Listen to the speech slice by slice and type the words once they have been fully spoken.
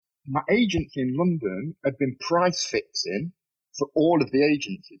my agency in London had been price fixing for all of the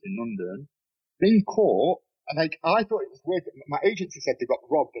agencies in London. Been caught, and I thought it was weird. My agency said they got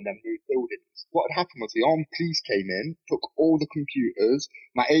robbed and then moved buildings. What had happened was the armed police came in, took all the computers.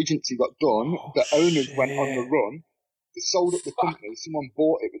 My agency got done. The owners went on the run. They sold up the company. Someone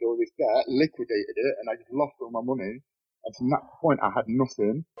bought it with all this debt, liquidated it, and I just lost all my money. And from that point, I had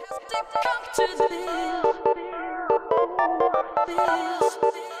nothing.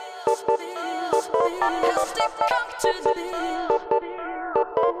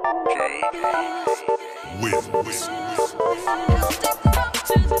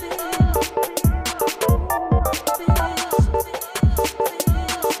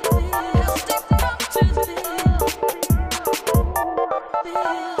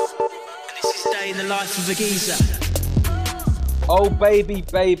 In the life of a geezer. Oh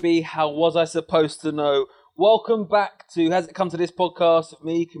baby, how was I supposed to know? Welcome back to Has It Come to This podcast of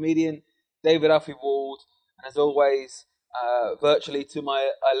me, comedian David Alfie Ward, and as always, virtually to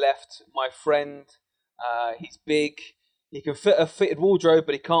my left, my friend. He's big. He can fit a fitted wardrobe,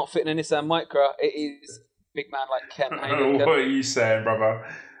 but he can't fit in a Nissan Micra. It is big man like Ken. How you doing, Ken? What are you saying, brother?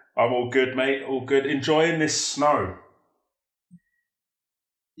 I'm all good, mate. All good. Enjoying this snow.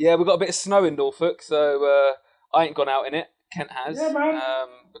 Yeah, we've got a bit of snow in Norfolk, so I ain't gone out in it. Kent has, yeah, man.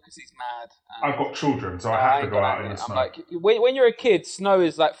 Because he's mad. I've got children, so I have to go out in the snow. I'm like, when you're a kid, snow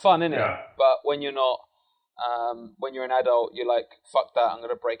is like fun, isn't it? Yeah. But when you're not, when you're an adult, you're like, fuck that, I'm going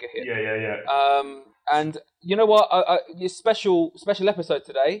to break a hip. Yeah. And you know what? It's special episode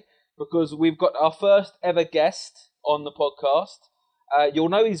today because we've got our first ever guest on the podcast. You'll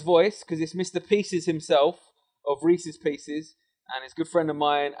know his voice because it's Mr. Pieces himself of Reese's Pieces. And he's a good friend of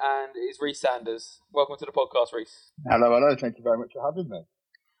mine, and is Reece Sanders. Welcome to the podcast, Reece. Hello. Thank you very much for having me.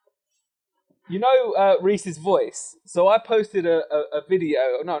 You know Reese's voice. So I posted a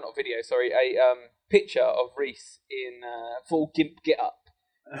picture of Reece in full gimp get-up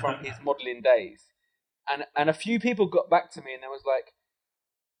from his modelling days. And a few people got back to me, and they was like,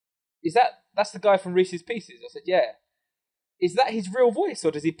 that's the guy from Reese's Pieces? I said, yeah. Is that his real voice,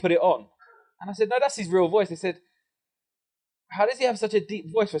 or does he put it on? And I said, no, that's his real voice. They said, how does he have such a deep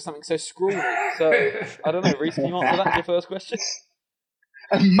voice for something so scrawny? So, I don't know, Reece, can you answer that as your first question?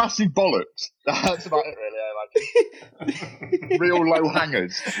 Massive bollocks. That's about it, really, I imagine. Real low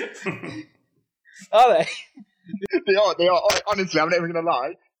hangers. Are they? They are. Honestly, I'm not even going to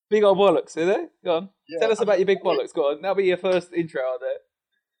lie. Big old bollocks, are they? Go on. Yeah, Tell us about your big bollocks. Go on. That'll be your first intro out there.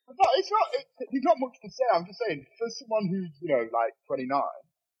 No, there's not much to say. I'm just saying, for someone who's, 29,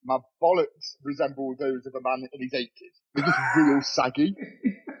 my bollocks resemble those of a man in his 80s. They're just real saggy.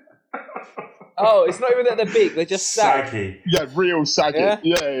 Oh, it's not even that they're big, they're just saggy. Yeah, real saggy.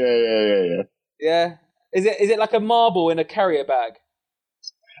 Yeah. Yeah. Is it like a marble in a carrier bag?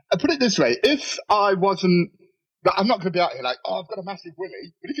 I put it this way, if I wasn't... I'm not going to be out here like, I've got a massive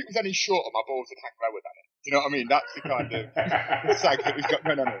willy, but if it was any shorter, my balls would hang lower than it. Do you know what I mean? That's the kind of sag that he's got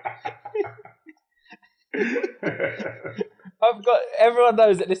going on here. Everyone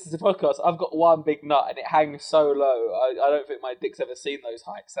knows that this is a podcast. I've got one big nut and it hangs so low. I don't think my dick's ever seen those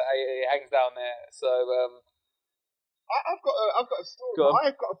heights. It hangs down there. So I've got a story.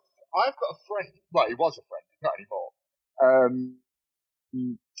 I've got a friend. Well, he was a friend, not anymore.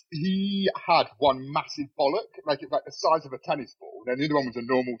 He had one massive bollock, like the size of a tennis ball, and the other one was a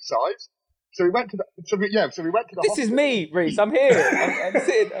normal size. So we went to the. So we went to the. This is me, Reece. I'm here. I'm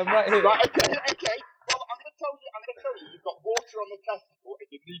sitting. I'm right here. Right. Okay. Well, I'm going to tell you, you've got water on the testicle and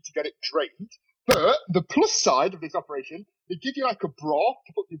you need to get it drained. But the plus side of this operation, they give you like a bra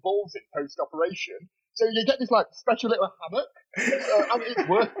to put your balls in post-operation. So you get this like special little hammock. So, it's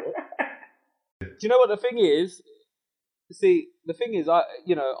worth it. Do you know what the thing is? See, the thing is, I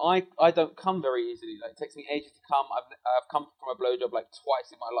don't come very easily. Like, it takes me ages to come. I've come from a blowjob like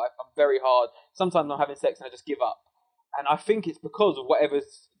twice in my life. I'm very hard. Sometimes I'm having sex and I just give up. And I think it's because of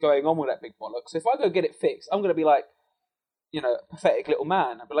whatever's going on with that big bollock. So if I go get it fixed, I'm going to be like, pathetic little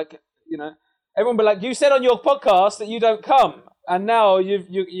man. I'll be like, everyone will be like, you said on your podcast that you don't come. And now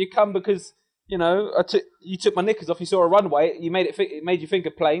you come because, you took my knickers off, you saw a runway, it made you think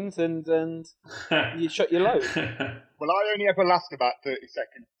of planes and you shot your load. Well, I only ever last about 30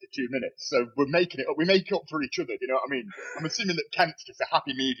 seconds to 2 minutes. So we're making it up. We make it up for each other. Do you know what I mean? I'm assuming that Kent's just a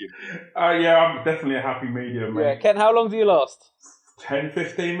happy medium. Yeah, I'm definitely a happy medium, mate. Yeah, Kent, how long do you last? 10,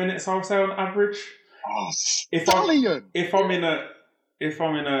 15 minutes, I would say, on average. Oh, stallion! If we're in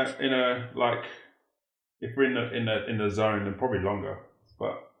the zone, then probably longer.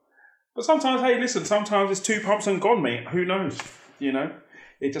 But sometimes, hey, listen, sometimes it's 2 pumps and gone, mate. Who knows?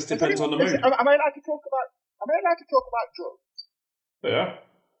 It just depends on the mood. Am I allowed to talk about drugs? Yeah.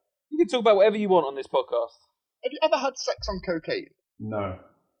 You can talk about whatever you want on this podcast. Have you ever had sex on cocaine? No.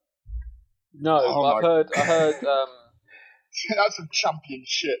 No, Oh but I heard. That's some champion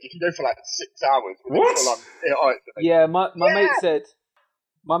shit. You can go for like 6 hours with What? it full on. Yeah, my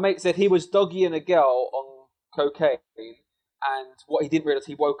mate said he was doggying a girl on cocaine, and what he didn't realize,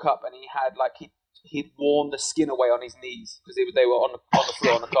 he woke up and he had like he'd worn the skin away on his knees because they were on the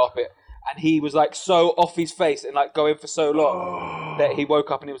floor on the carpet, and he was like so off his face and like going for so long that he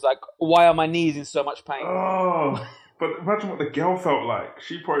woke up and he was like, "Why are my knees in so much pain?" Oh, but imagine what the girl felt like.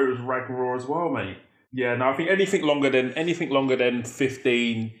 She probably was rag raw as well, mate. Yeah, no, I think anything longer than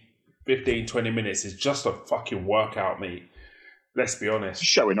 15, 20 minutes is just a fucking workout, mate. Let's be honest.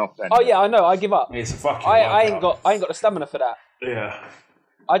 Showing off then. Oh yeah, I know. I give up. It's a fucking I workout. ain't got the stamina for that. Yeah.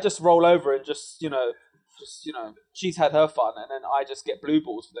 I just roll over and just she's had her fun, and then I just get blue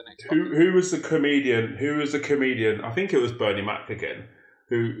balls for the next one. Who was the comedian? I think it was Bernie Mac again.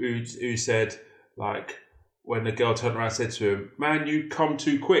 Who said, like, when the girl turned around and said to him, "Man, you come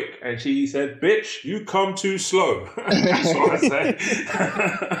too quick," and she said, "Bitch, you come too slow." That's what I say.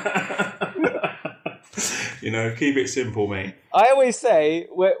 Keep it simple, mate. I always say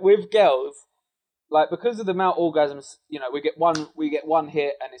with girls, like, because of the amount of orgasms, we get one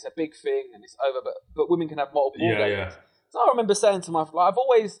hit and it's a big thing and it's over. But women can have multiple orgasms. Yeah. So I remember saying to my, like, I've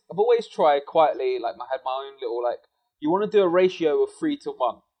always tried quietly, like, I had my own little, like, you want to do a ratio of 3 to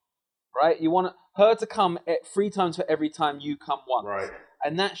 1, right? You want her to come at 3 times for every time you come once, Right.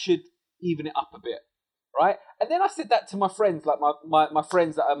 and that should even it up a bit, right? And then I said that to my friends, like my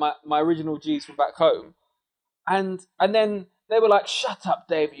friends that are my original G's from back home, and then they were like, "Shut up,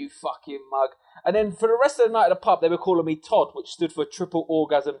 Dave, you fucking mug." And then for the rest of the night at the pub, they were calling me Todd, which stood for triple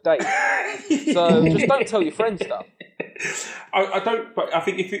orgasm date. So just don't tell your friends stuff. I don't, but I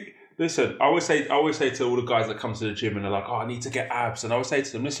think if you listen, I always say to all the guys that come to the gym and they're like, "Oh, I need to get abs," and I always say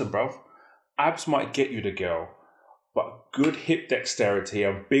to them, "Listen, bro, abs might get you the girl, but good hip dexterity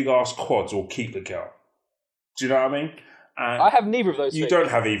and big ass quads will keep the girl." Do you know what I mean? And I have neither of those. You don't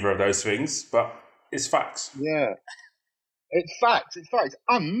have either of those things, but it's facts. Yeah. It's facts.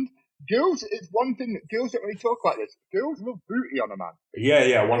 And girls, it's one thing that girls don't really talk about this. Girls love booty on a man.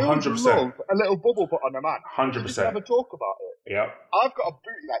 Yeah, 100%. Girls love a little bubble butt on a man. 100%. Just never talk about it. Yeah. I've got a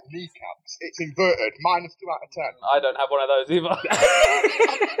booty like kneecaps. It's inverted, -2 out of 10. I don't have one of those either.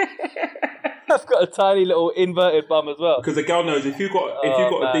 I've got a tiny little inverted bum as well. Because the girl knows if you've got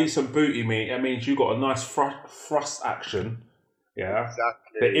a decent booty, mate, that means you've got a nice thrust action. Yeah.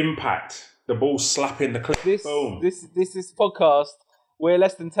 Exactly. The impact, the ball slapping the clip. Boom. This podcast. We're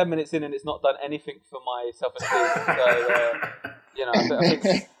less than 10 minutes in, and it's not done anything for my self-esteem. So, I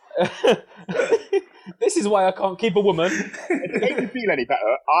think this is why I can't keep a woman. If it makes you feel any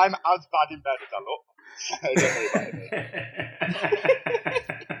better, I'm as bad in bed as I look. Don't worry about it.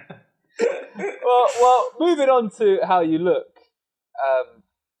 Well, moving on to how you look,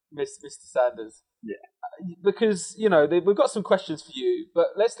 Mr. Sanders. Yeah. Because we've got some questions for you,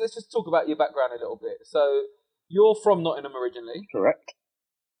 but let's just talk about your background a little bit. So, you're from Nottingham originally. Correct.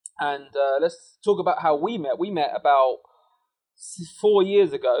 And let's talk about how we met. We met about 4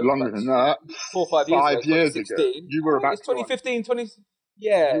 years ago. Longer than that. 4 or 5 years ago. 5 years ago. You were about It's 2015, 20...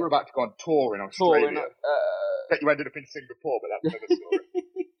 Yeah. You were about to go on tour in Australia. Bet you ended up in Singapore, but that's another story.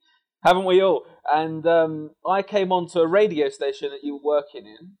 Haven't we all? And I came onto a radio station that you were working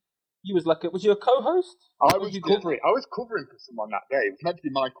in. You was was you a co-host? I was covering for someone that day. It was meant to be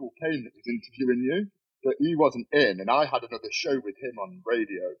Michael Caine that was interviewing you, but he wasn't in, and I had another show with him on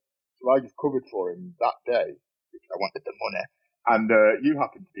radio. So I just covered for him that day because I wanted the money, and you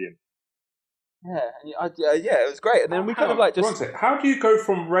happened to be in. Yeah, it was great. And then we kind of like just... One sec. How do you go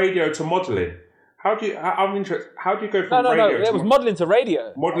from radio to modelling? I'm interested. How do you go from radio to... No, it was modelling to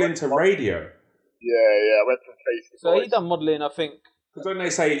radio. Modelling to radio? Yeah, I went from face to So voice. he done modelling, I think... Because don't they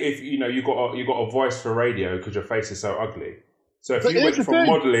say if you got a voice for radio because your face is so ugly? So if you went from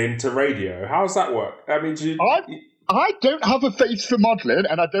modelling to radio, how does that work? I mean, I don't have a face for modelling,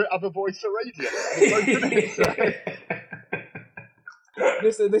 and I don't have a voice for radio.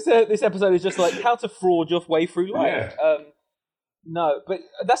 This episode is just like how to fraud your way through life. Yeah. No, but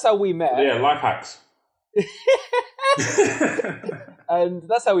that's how we met. Yeah, life hacks. And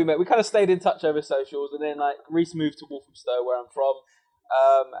that's how we met. We kind of stayed in touch over socials, and then like Reece moved to Walthamstow, where I'm from,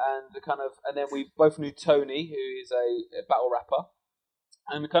 and then we both knew Tony, who is a battle rapper,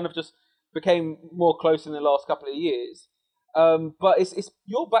 and we kind of just became more close in the last couple of years. But it's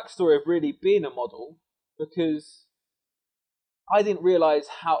your backstory of really being a model, because I didn't realise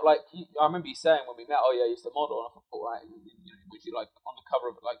how, like, I remember you saying when we met, "Oh yeah, I used to model," and I thought, right, was you like on the cover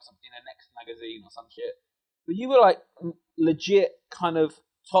of like in a Next magazine or some shit? But you were like legit kind of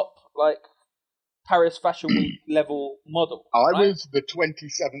top like Paris Fashion Week level model. I right? was the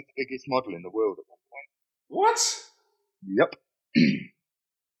 27th biggest model in the world at one point. What? Yep.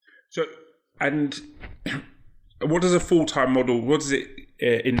 So, and what does a full-time model, what does it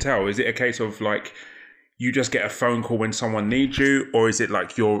entail? Is it a case of like, you just get a phone call when someone needs you, or is it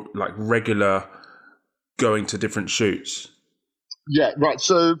like you're like regular going to different shoots? Yeah, right.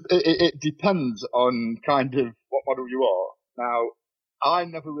 So it depends on kind of what model you are. Now, I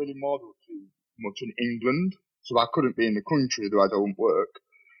never really modelled too much in England, so I couldn't be in the country, otherwise I wouldn't work.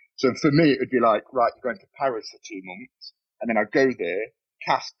 So for me, it would be like, right, you're going to Paris for 2 months, and then I'd go there,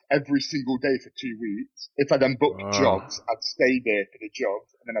 cast every single day for 2 weeks. If I then booked jobs, I'd stay there for the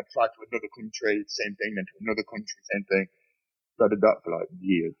jobs, and then I'd fly to another country, same thing, then to another country, same thing. So I did that for like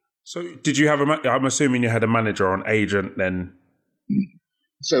years. So did you have I'm assuming you had a manager or an agent then?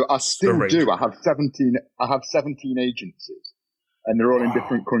 So I still do. I have 17 agencies, and they're all in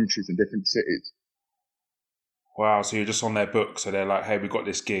different countries and different cities. Wow, so you're just on their book, so they're like, hey, we got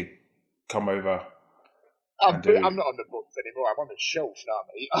this gig, come over. I'm not on the books anymore. I'm on the shelf now,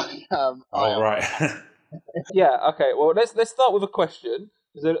 mate. Right. Yeah, okay. Well, let's start with a question.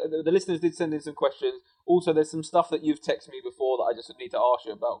 The listeners did send in some questions. Also, there's some stuff that you've texted me before that I just need to ask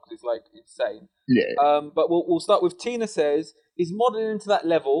you about because it's like insane. Yeah. But we'll start with Tina says, is modelling into that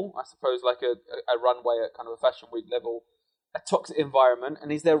level, I suppose like a runway at kind of a fashion week level, a toxic environment,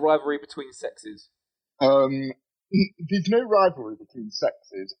 and is there rivalry between sexes? There's no rivalry between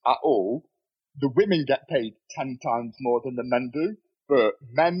sexes at all. The women get paid 10 times more than the men do, but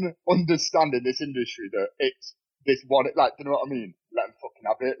men understand in this industry that it's this one, like, do you know what I mean? Let them fucking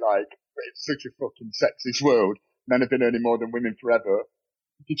have it, like, but it's such a fucking sexist world. Men have been earning more than women forever.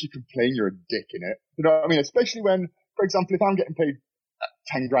 If you complain, you're a dick in it. You know what I mean? Especially when, for example, if I'm getting paid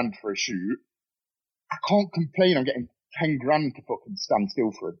 10 grand for a shoot, I can't complain I'm getting 10 grand to fucking stand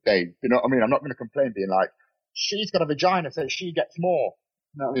still for a day. You know what I mean? I'm not going to complain being like, she's got a vagina, so she gets more.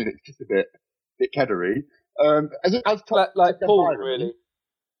 You know what I mean? It's just a bit keddery. As like porn, really.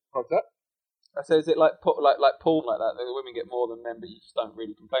 What's that? I say, is it like porn like that? The women get more than men, but you just don't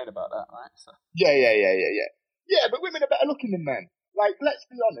really complain about that, right? So. Yeah. Yeah, but women are better looking than men. Like, let's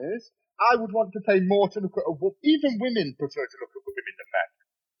be honest. I would want to pay more to look at a woman. Even women prefer to look at women than men.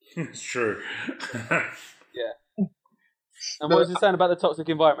 It's true. Yeah. And what was you saying about the toxic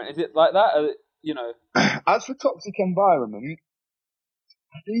environment? Is it like that? Or, you know. As for toxic environment,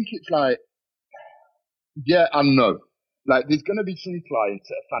 I think it's like, yeah and no. Like, there's going to be some clients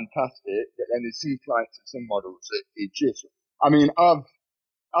that are fantastic, but then there's some clients and some models that it just. I mean, I've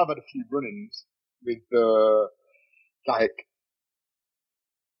had a few run-ins with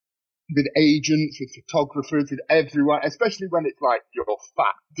with agents, with photographers, with everyone, especially when it's like you're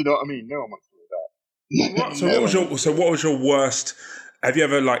fat. Do you know what I mean? No one wants to do that. What was your worst? Have you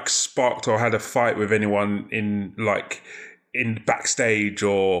ever like sparked or had a fight with anyone in backstage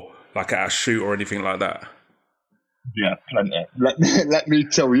or like at a shoot or anything like that? Yeah, plenty. Let me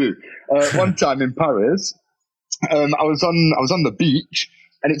tell you. One time in Paris, I was on the beach,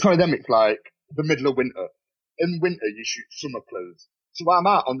 and it's one of them. It's like the middle of winter. In winter, you shoot summer clothes. So I'm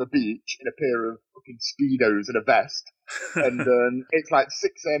out on the beach in a pair of fucking Speedos and a vest, and it's like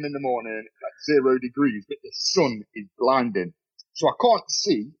 6 a.m. in the morning. It's like 0 degrees, but the sun is blinding. So I can't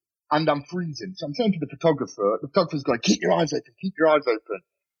see, and I'm freezing. So I'm saying to the photographer. The photographer's going, "Keep your eyes open. Keep your eyes open."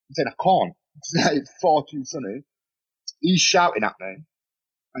 I'm saying, "I can't. It's far too sunny." He's shouting at me,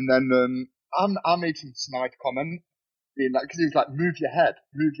 and then I made some snide comment, being like, because he was like, move your head,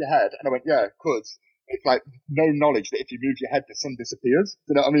 and I went, yeah, cause it's like no knowledge that if you move your head, the sun disappears.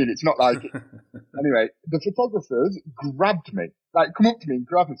 Do you know what I mean? It's not like anyway. The photographers grabbed me, like come up to me and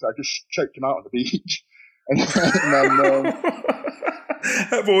grabbed me, so I just choked him out on the beach, and then.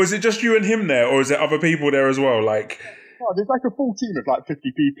 But was it just you and him there, or is there other people there as well? Like, oh, there's like a full team of like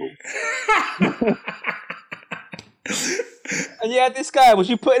 50 people. And you had this guy, was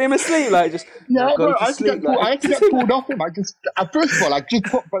you putting him asleep? Like, just I had to get pulled off him. First of all, I just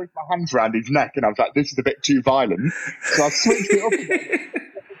put both my hands around his neck, and I was like, "This is a bit too violent." So I switched it up again,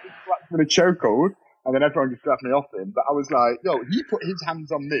 with a chokehold, and then everyone just grabbed me off him. But I was like, "Yo, he put his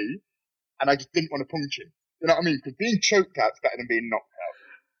hands on me, and I just didn't want to punch him." You know what I mean? Because being choked out is better than being knocked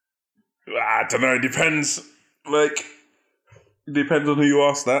out. I don't know. It depends. Like, it depends on who you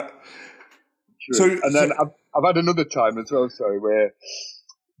ask that. True. Then I've had another time as well, sorry, where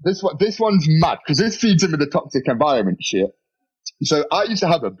this one's mad, because this feeds into the toxic environment shit. So I used to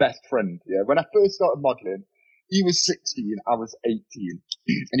have a best friend, yeah. When I first started modelling, he was 16, I was 18,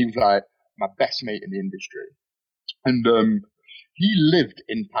 and he was like my best mate in the industry. And he lived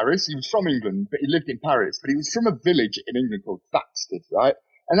in Paris. He was from England, but he lived in Paris. But he was from a village in England called Thaxted, right?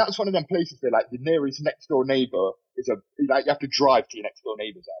 And that's one of them places where like the nearest next door neighbour is like you have to drive to your next door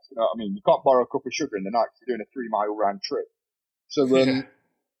neighbour's house. You know what I mean? You can't borrow a cup of sugar in the night 'cause you're doing a 3 mile round trip. So, in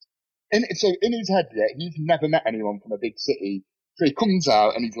his head, yeah, he's never met anyone from a big city. So he comes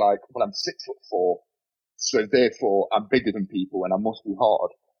out and he's like, well, I'm 6'4", so therefore I'm bigger than people and I must be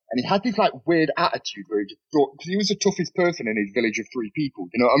hard. And he had this like weird attitude where he just thought, because he was the toughest person in his village of 3 people.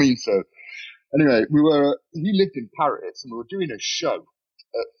 You know what I mean? So anyway, he lived in Paris and we were doing a show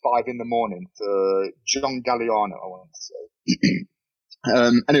at 5 a.m. for John Galliano, I want to say.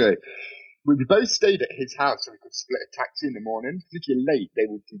 Anyway, we both stayed at his house so we could split a taxi in the morning. If you're late, they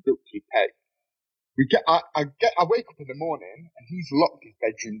will deduct your pay. I wake up in the morning and he's locked his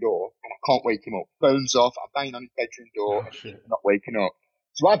bedroom door and I can't wake him up. Phone's off, I'm banging on his bedroom door and he's not waking up.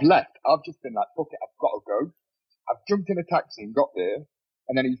 So I've left. I've just been like, fuck it, I've got to go. I've jumped in a taxi and got there.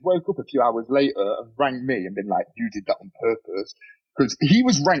 And then he's woke up a few hours later and rang me and been like, you did that on purpose. Because he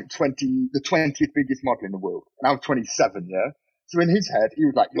was ranked the 20th biggest model in the world. And I was 27, yeah? So in his head, he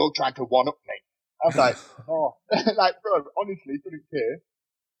was like, you're trying to one-up me. I was like, oh. Like, bro, honestly, didn't care.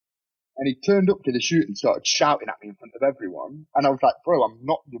 And he turned up to the shoot and started shouting at me in front of everyone. And I was like, bro, I'm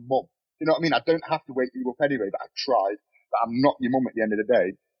not your mum. You know what I mean? I don't have to wake you up anyway, but I tried. But I'm not your mum at the end of the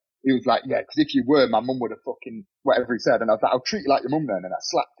day. He was like, yeah, because if you were, my mum would have fucking, whatever he said. And I was like, I'll treat you like your mum then. And I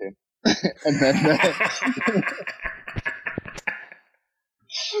slapped him. And then,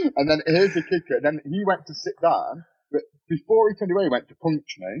 and then here's the kicker. And then he went to sit down, but before he turned away, he went to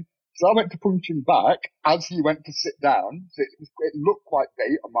punch me. So I went to punch him back as he went to sit down. So it looked quite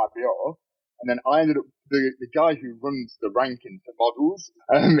bait on my behalf. And then I ended up, the guy who runs the ranking for models,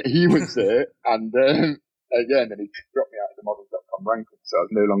 he was there. And and then he dropped me out of the models.com ranking. So I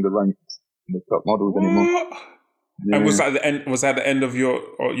was no longer ranked in the top models anymore. Yeah. And was that the end of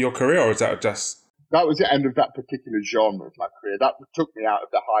your career, or was that just? That was the end of that particular genre of my career. That took me out of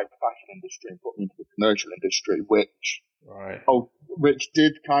the high fashion industry and put me into the commercial industry, which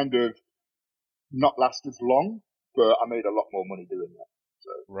did kind of not last as long, but I made a lot more money doing that.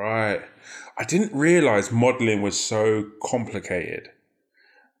 So. Right. I didn't realise modelling was so complicated.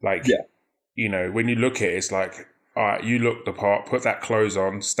 Like, you know, when you look at it, it's like, all right, you look the part, put that clothes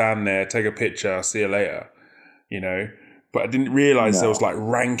on, stand there, take a picture, see you later, you know. But I didn't realise there was like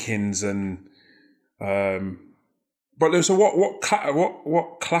rankings and... But so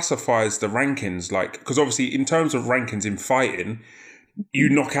what classifies the rankings? Like, because obviously in terms of rankings in fighting, you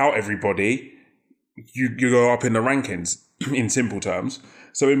knock out everybody, you go up in the rankings in simple terms.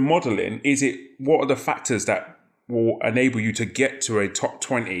 So in modelling, what are the factors that will enable you to get to a top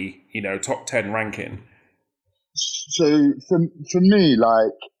 20, top 10 ranking? So for me,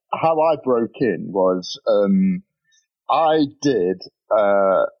 like how I broke in was, I did,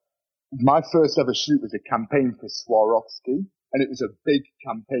 my first ever shoot was a campaign for Swarovski, and it was a big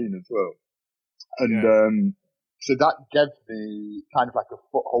campaign as well. And so that gave me kind of like a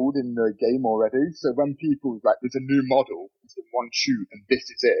foothold in the game already. So when people like, there's a new model, it's in one shoot, and this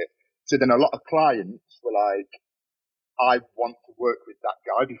is it. So then a lot of clients were like, I want to work with that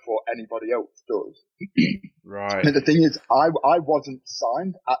guy before anybody else does. Right. And the thing is, I wasn't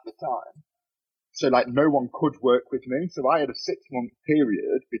signed at the time. So like no one could work with me. So I had a 6-month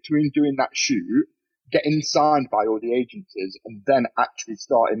period between doing that shoot, getting signed by all the agencies, and then actually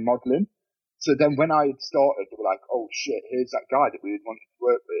starting modelling. So then when I had started, they were like, oh shit, here's that guy that we had wanted to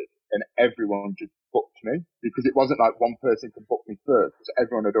work with. And everyone just booked me, because it wasn't like one person can book me first, because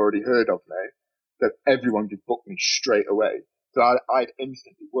everyone had already heard of me. So everyone just booked me straight away. So I'd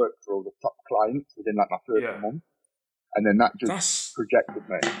instantly worked for all the top clients within like my first month. And then that just projected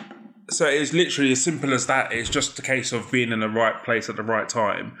me. So it's literally as simple as that. It's just a case of being in the right place at the right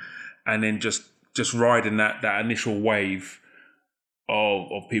time, and then just riding that initial wave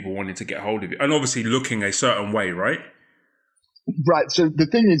of people wanting to get hold of you, and obviously looking a certain way, right? Right. So the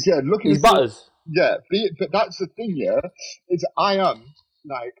thing is, looking. He's butters. Yeah, but that's the thing. Yeah, is I am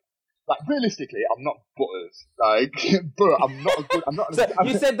like realistically, I'm not butters. But I'm not a good. I'm not. So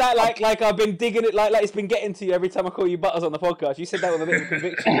you said that like I've been digging it, like it's been getting to you every time I call you butters on the podcast. You said that with a bit of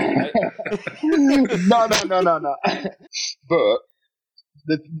conviction, right? No.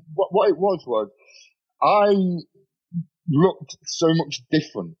 But what it was I looked so much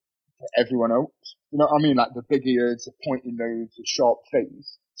different to everyone else. You know what I mean? Like the big ears, the pointy nose, the sharp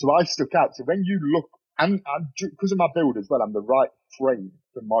face. So I stuck out. So when you look, and because of my build as well, I'm the right frame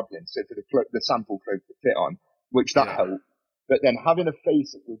for modelling. So for the sample clothes to fit on, which that helped. But then having a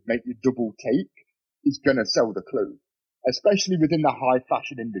face that would make you double take is going to sell the clothes, especially within the high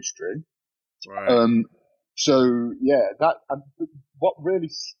fashion industry. Right. So yeah, what really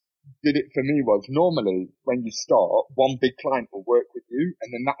did it for me was normally when you start, one big client will work with you,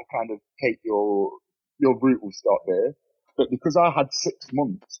 and then that will kind of take your route will start there. But because I had 6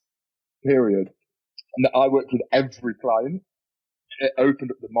 months period, and that I worked with every client, it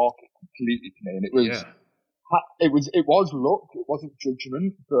opened up the market completely to me, and it was luck, it wasn't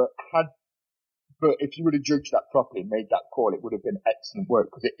judgment, but if you would have judged that properly and made that call, it would have been excellent work,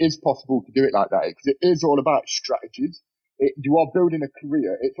 because it is possible to do it like that, because it is all about strategies. You are building a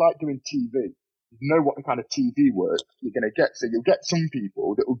career. It's like doing TV. You know what kind of TV work you're going to get. So you'll get some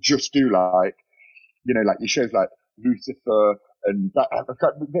people that will just do like your shows like Lucifer and that.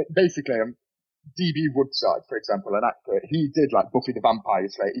 Basically, DB Woodside, for example, an actor, he did like Buffy the Vampire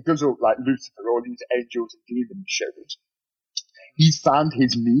Slayer. He does all like Lucifer, all these angels and demons shows. He's found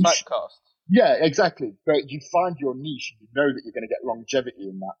his niche. Typecast. Yeah, exactly. But you find your niche, and you know that you're going to get longevity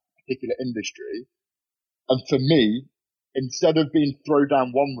in that particular industry. And for me, instead of being thrown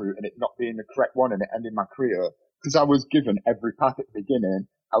down one route and it not being the correct one and it ending my career, because I was given every path at the beginning,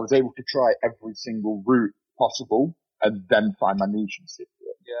 I was able to try every single route possible and then find my niche and stick to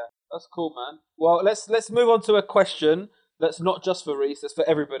it. Yeah, that's cool, man. Well, let's move on to a question that's not just for Reece, that's for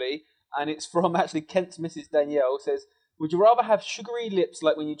everybody. And it's from actually Kent's Mrs. Danielle. It says, would you rather have sugary lips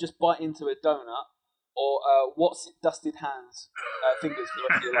like when you just bite into a donut, or what's it dusted fingers for the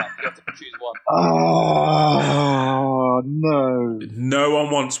rest of your life? You have to choose one. Oh no! No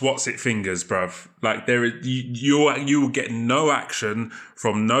one wants what's it fingers, bruv. Like you will get no action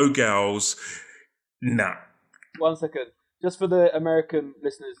from no girls. Nah. 1 second, just for the American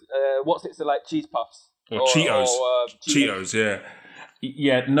listeners, what's it? So like cheese puffs or Cheetos? Cheetos, yeah.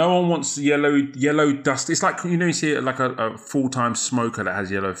 Yeah, no one wants yellow dust. It's like, you see like a full-time smoker that has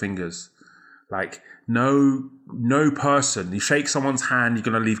yellow fingers. Like, no person. You shake someone's hand, you're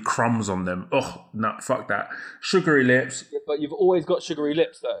going to leave crumbs on them. Oh, no, fuck that. Sugary lips. Yeah, but you've always got sugary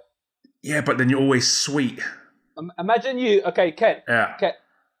lips, though. Yeah, but then you're always sweet. Imagine you... Okay, Kent. Yeah. Kent,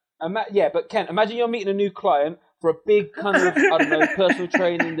 but Kent, imagine you're meeting a new client for a big kind of, I don't know, personal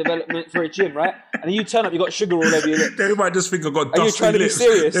training development for a gym, right? And then you turn up, you got sugar all over your lips. They might just think I've got dusty lips. Are you trying to be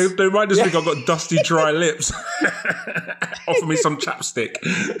serious? They might just think I've got dusty, dry lips. Offer me some chapstick.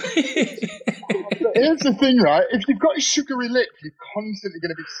 But here's the thing, right? If you've got a sugary lip, you're constantly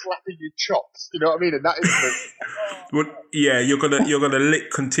going to be slapping your chops. You know what I mean? And that is well, yeah, you're gonna lick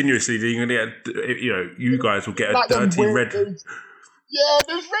continuously. Then you're gonna get, you guys will get a like dirty red. Yeah,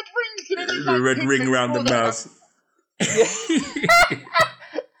 there's red rings. The red ring around the mouth.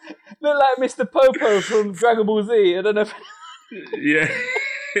 Look like Mr. Popo from Dragon Ball Z. I don't know. Yeah.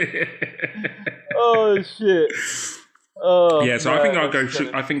 Oh shit. Oh, yeah, so man,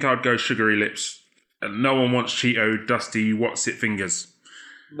 I think I'd go sugary lips. And no one wants Cheeto, dusty, what's it fingers.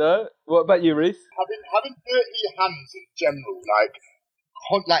 No. What about you, Reece? Having dirty hands in general,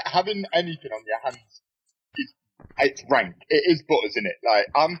 like having anything on your hands, it's rank. It is butters, isn't it? Like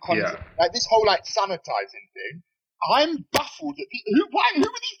I'm constant. Yeah. Like this whole sanitizing thing. I'm baffled at who were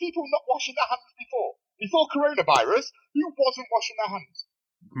these people not washing their hands before coronavirus? Who wasn't washing their hands?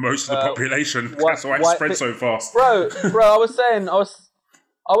 Most of the population. That's why it spread so fast. Bro, I was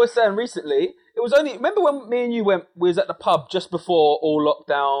saying recently. It was only, remember when me and you we was at the pub just before all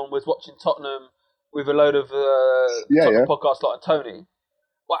lockdown, was watching Tottenham with a load of Tottenham podcast like Tony.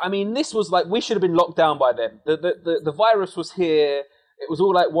 Well, I mean, this was like, we should have been locked down by then. The virus was here. It was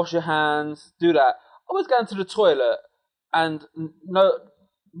all like, wash your hands, do that. I was going to the toilet and no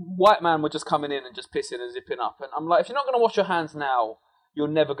white man were just coming in and just pissing and zipping up. And I'm like, if you're not going to wash your hands now, you're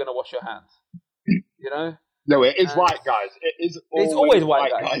never going to wash your hands. You know? No, it is white guys. It's always white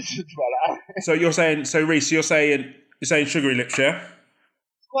guys. So Reece, you're saying sugary lips, yeah?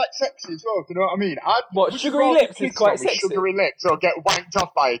 It's quite sexy as well. Do you know what I mean? What sugary lips is quite sexy. Sugary lips, or get wanked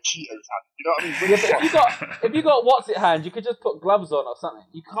off by a Cheetos hand. You know what I mean? Yeah, if you got what's it hand, you could just put gloves on or something.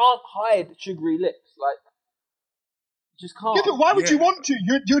 You can't hide sugary lips, like. You just can't. Yeah, but why would you want to?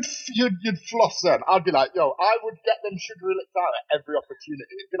 You'd floss them. I'd be like, yo, I would get them sugary lips out at every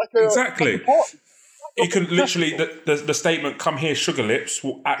opportunity. It'd be like exactly. You can literally the statement "come here, sugar lips"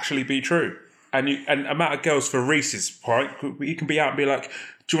 will actually be true, and amount of girls for Reece's point, you can be out and be like,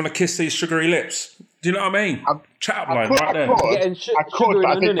 "Do you want to kiss these sugary lips?" Do you know what I mean? Chat up line right there. I could, but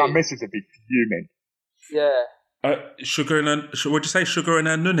I think my missus would be fuming. Yeah. Sugar in her. What'd you say? Sugar in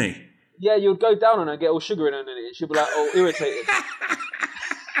her nunny. Yeah, you'd go down on her and get all sugar in her nunny, and she'd be like, "Oh, irritated."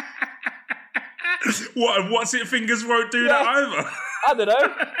 What's it fingers won't do that either. I don't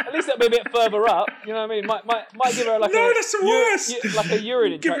know. At least it'll be a bit further up. You know what I mean? Might give her like that's the worst. Like a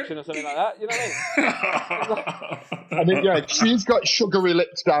urine infection or something like that. You know what I mean? I mean, yeah, if she's got sugary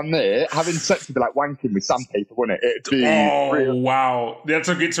lips down there, having sex would be like wanking with sandpaper, wouldn't it? It'd be real. Wow. That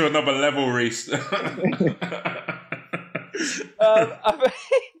took it to another level, Reece.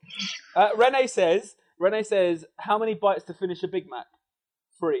 Renee says, how many bites to finish a Big Mac?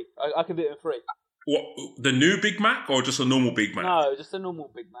 3. I can do it in 3. What, the new Big Mac or just a normal Big Mac? No, just a normal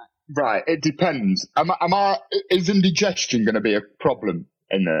Big Mac. Right, it depends. Is indigestion going to be a problem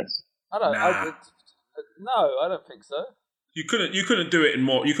in this? I don't. Nah. No, I don't think so. You couldn't do it in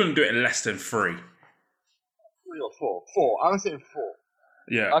more. You couldn't do it in less than 3. 3 or 4? 4. I was saying 4.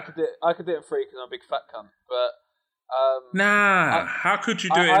 Yeah. I could do it in 3 because I'm a big fat cunt. But how could you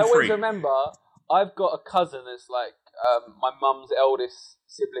do it in 3? I always remember I've got a cousin that's like my mum's eldest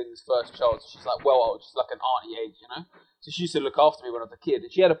sibling's first child. So she's like well old. She's like an auntie age, you know. So she used to look after me when I was a kid.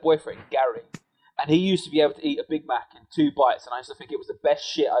 And she had a boyfriend, Gary, and he used to be able to eat a Big Mac in 2 bites. And I used to think it was the best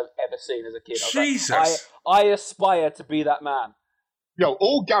shit I've ever seen as a kid. Jesus. Like, I aspire to be that man. Yo,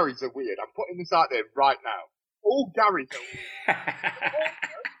 all Garys are weird. I'm putting this out there right now. All Garys are weird.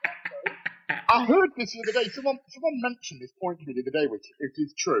 I heard this the other day. Someone mentioned this point to me the other day, which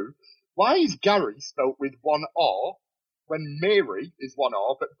is true. Why is Gary spelt with 1 R when Mary is 1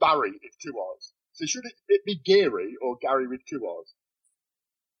 R, but Barry is 2 R's? So should it be Gary or Gary with 2 R's?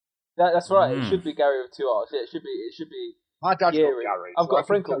 That's right. It should be Gary with 2 R's. Yeah, it should be. My dad's Gary. got Gary. I've got a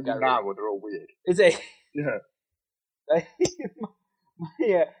friend called Gary. Now, they're all weird. Is it? Yeah.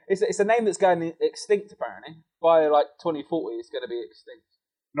 Yeah, it's a name that's going extinct apparently. By like 2040, it's going to be extinct.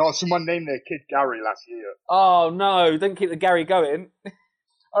 No, someone named their kid Gary last year. Oh no! Don't keep the Gary going.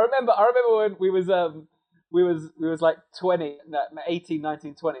 I remember when we was like 20, 18,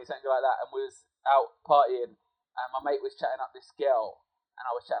 19, 20, something like that, and we was out partying, and my mate was chatting up this girl, and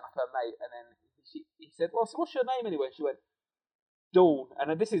I was chatting up her mate, and then he said, "Well, so what's your name anyway?" She went, "Dawn,"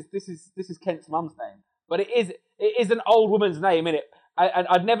 and this is Kent's mum's name, but it is an old woman's name, innit? And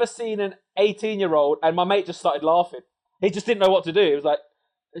I'd never seen an 18-year-old, and my mate just started laughing. He just didn't know what to do. He was like,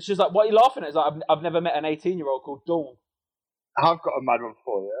 she was like, "What are you laughing at?" It's like, I've never met an 18-year-old called Dawn. I've got a mad one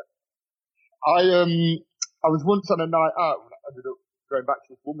for you. I was once on a night out and I ended up going back to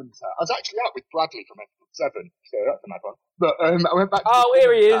this woman's house. I was actually out with Bradley from episode 7, so that's a mad one. But I went back to this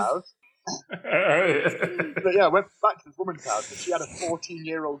here he is. house. But yeah, I went back to this woman's house and she had a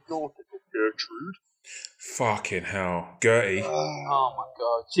 14-year-old daughter called Gertrude. Fucking hell. Gertie. Oh my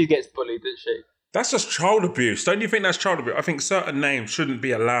god. She gets bullied, doesn't she? That's just child abuse. Don't you think that's child abuse? I think certain names shouldn't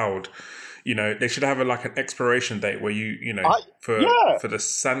be allowed. You know, they should have like an expiration date where for the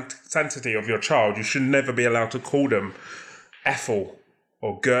sanctity of your child, you should never be allowed to call them Ethel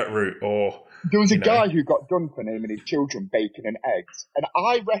or Gertrude or... There was a guy who got done for naming his children Bacon and Eggs, and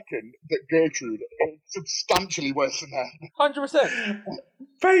I reckon that Gertrude is substantially worse than that. 100%.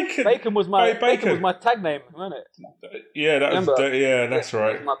 Bacon. Bacon was my tag name, wasn't it? Yeah, that's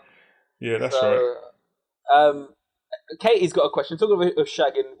right. Yeah, that's right. Katie's got a question. Talking of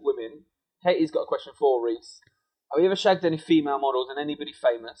shagging women, Katie's got a question for Reece. Have you ever shagged any female models and anybody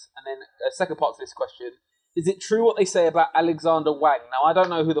famous? And then a second part to this question: is it true what they say about Alexander Wang? Now, I don't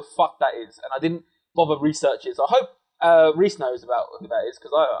know who the fuck that is, and I didn't bother researching. So I hope Reece knows about who that is,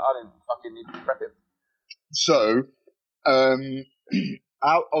 because I didn't fucking need to prep him. So,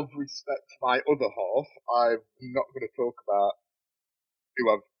 out of respect to my other half, I'm not going to talk about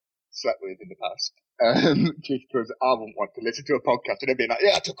who I've slept with in the past. Just because I wouldn't want to listen to a podcast and they'd be like,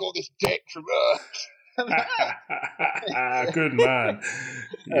 yeah, I took all this dick from her. Good man.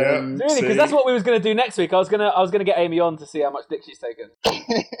 Yeah, really, because that's what we was going to do next week. I was gonna get Amy on to see how much dick she's taken.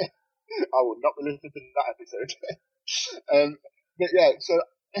 I will not be listening to that episode.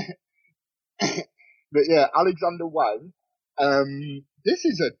 But yeah, Alexander Wang. This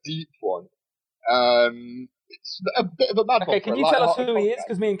is a deep one. It's a bit of a mad one. Okay, can you tell us who he is?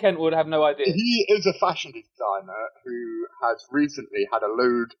 Because me and Kent would have no idea. He is a fashion designer who has recently had a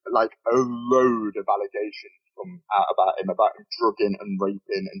load of allegations about him drugging and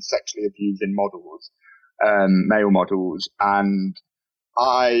raping and sexually abusing models, male models. And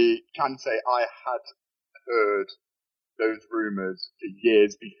I can say I had heard those rumours for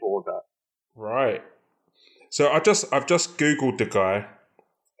years before that. Right. So I've just Googled the guy.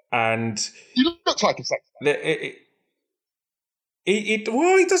 And he looks like a sex man. He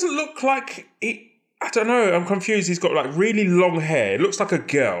doesn't look like... I don't know, I'm confused. He's got like really long hair. It looks like a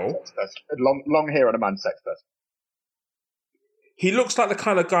girl. Long hair on a man's sex person. He looks like the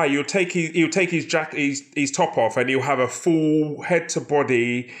kind of guy he'll take his top off and he'll have a full head to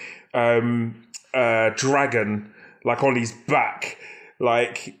body dragon like on his back.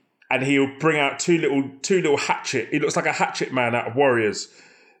 Like and he'll bring out two little hatchet. He looks like a hatchet man out of Warriors.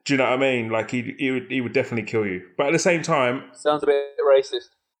 Do you know what I mean? Like he would definitely kill you. But at the same time, sounds a bit racist.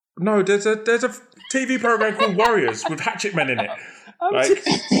 no, there's a TV program called Warriors with hatchet men in it. Like,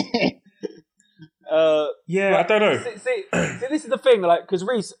 yeah, I don't know. See, this is the thing, like, because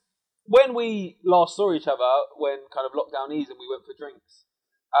Reece, when we last saw each other, when kind of lockdown eased and we went for drinks,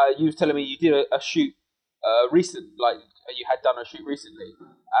 you was telling me you did a shoot recent, like you had done a shoot recently,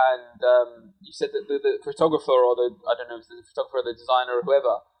 and you said that the photographer or I don't know if it's the photographer or the designer or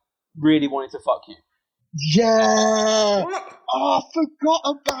whoever really wanted to fuck you. Yeah. What? Oh, I forgot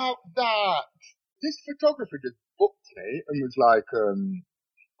about that. This photographer just booked me and was like,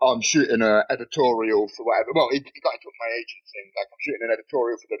 I'm shooting an editorial for whatever. Well, he got into my agency and like, I'm shooting an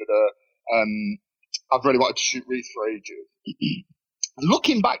editorial for I've really wanted to shoot Reece for ages.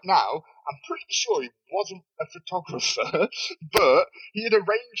 Looking back now, I'm pretty sure he wasn't a photographer, but he had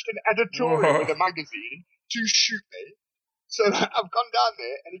arranged an editorial with a magazine to shoot me. So I've gone down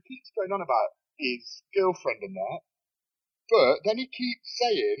there and he keeps going on about his girlfriend and that. But then he keeps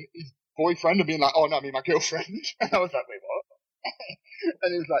saying his boyfriend and being like, oh no, I mean my girlfriend. And I was like, wait, what?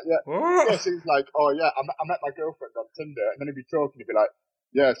 And he was like, yeah. What? So he was like, oh yeah, I met my girlfriend on Tinder. And then he'd be talking, he'd be like,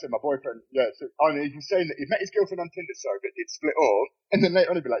 yeah, so my boyfriend, yeah, so, oh, and he was saying that he met his girlfriend on Tinder, sorry, but they'd split up. And then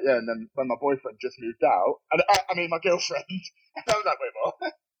later on he'd be like, yeah, and then when my boyfriend just moved out, and I mean my girlfriend. And I was like, wait, what?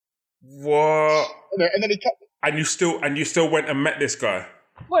 What? And then he kept... And you still went and met this guy?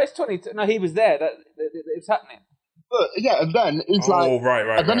 Well, it's 20. No, he was there. That it's happening. But, yeah, and then he's like...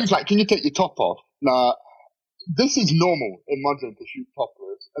 right. And then he's like, can you take your top off? Now, this is normal in Modern to shoot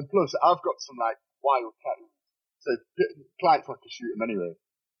topless. And plus, I've got some, like, wild tattoos. So clients want to shoot him anyway.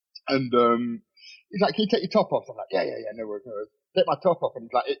 And he's like, can you take your top off? I'm like, yeah, no worries. Take my top off. And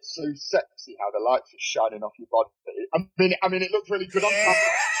he's like, it's so sexy how the lights are shining off your body. I mean, it looks really good on camera.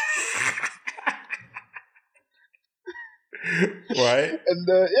 Right. And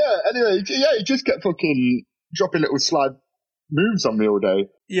anyway, he just kept fucking dropping little slide moves on me all day.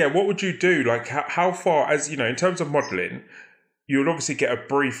 Yeah, what would you do? Like, how far, as you know, in terms of modelling, you would obviously get a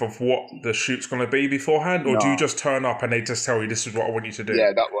brief of what the shoot's going to be beforehand, or do you just turn up and they just tell you this is what I want you to do?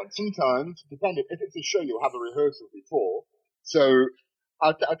 Yeah, that one. Sometimes, depending, if it's a show, you'll have a rehearsal before. So,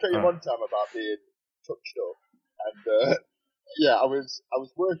 I'll tell you one time about being touched up. And, I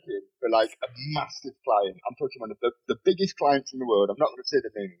was working for like a massive client. I'm talking one of the biggest clients in the world. I'm not going to say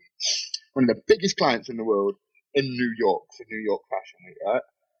the name. One of the biggest clients in the world in New York for New York Fashion Week, right?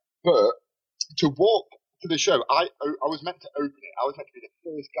 But to walk to the show, I was meant to open it. I was meant to be the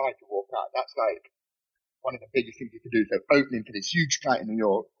first guy to walk out. That's like one of the biggest things you could do. So opening for this huge client in New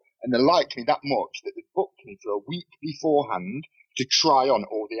York, and they liked me that much that they booked me for a week beforehand to try on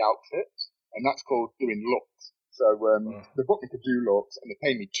all the outfits, and that's called doing looks. So they booked me to do looks, and they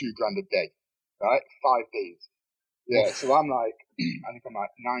pay me $2,000 a day, right? 5 days. Yeah. So I'm like, I think I'm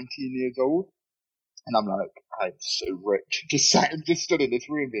like 19 years old, and I'm like, I'm so rich. Just stood in this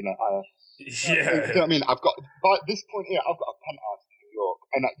room being like, yeah. You know what I mean? By this point here, I've got a penthouse in New York,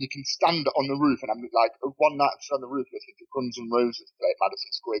 and you can stand on the roof, and I'm like, one night I'm on the roof listening to Guns N' Roses play at Madison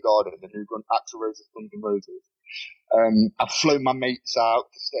Square Garden, the new Axl Rose's Guns N' Roses. I've flown my mates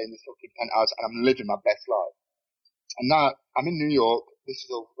out to stay in this fucking penthouse, and I'm living my best life. And now I'm in New York, this is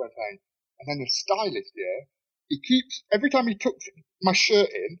all going fine. And then the stylist here, he keeps, every time he tucks my shirt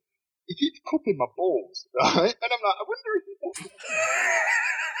in, he keeps cupping my balls, right? And I'm like, I wonder if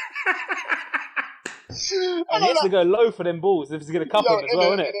And he has to go low for them balls if he's going to cup them as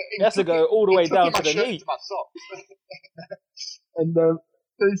well, isn't it? He has to go all the way down to the knee. My socks. And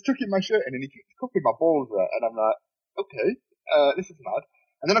so he's tucking my shirt in and he keeps cupping my balls there. And I'm like, okay, this is mad.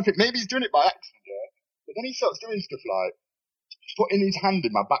 And then I think maybe he's doing it by accident, yeah? But then he starts doing stuff like putting his hand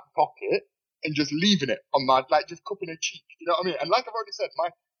in my back pocket and just leaving it on my, like, just cupping a cheek. You know what I mean? And like I've already said,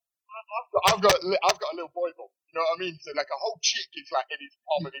 I've got a little boy bump. You know what I mean? So like a whole cheek is like in his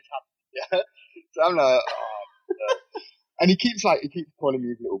palm of his hand. Yeah. So I'm like, oh, no. And he keeps calling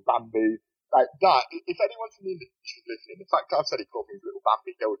me his little Bambi. Like that. If anyone's from the industry is listening, the fact I've said he called me his little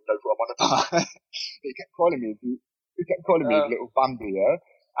Bambi, they would know what I'm on about. He kept calling me his little Bambi, yeah.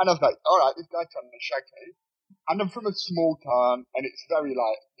 And I was like, all right, this guy's trying to shag me. And I'm from a small town, and it's very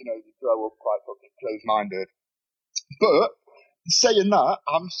like, you know, you grow up quite fucking close-minded. But saying that,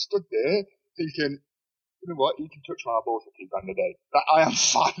 I'm stood there thinking, you know what, you can touch my balls for $2,000 a day. Like, I am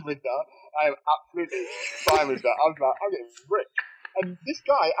fine with that. I am absolutely fine with that. I was like, I'm getting rich. And this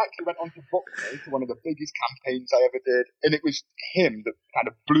guy actually went on to book me for one of the biggest campaigns I ever did. And it was him that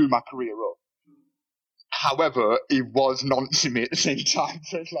kind of blew my career up. However, he was noncing me at the same time.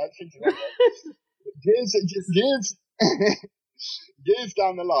 So it's like, years years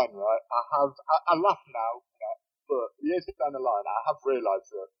down the line, right, I laugh now, but years down the line, I have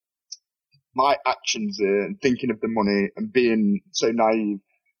realised that my actions and thinking of the money and being so naive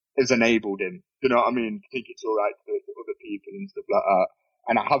has enabled him. You know what I mean? Think it's all right to do it to other people and stuff like that.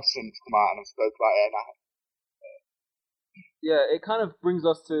 And I have since come out and I've spoke about it. Yeah, it kind of brings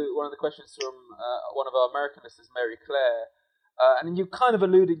us to one of the questions from one of our American listeners, Mary Claire. And you kind of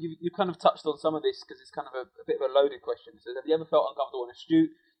alluded, you kind of touched on some of this because it's kind of a bit of a loaded question. It says, have you ever felt uncomfortable in a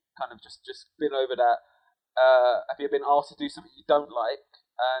shoot? Kind of just been over that. Have you been asked to do something you don't like?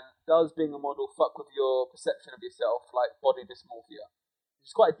 And does being a model fuck with your perception of yourself, like body dysmorphia?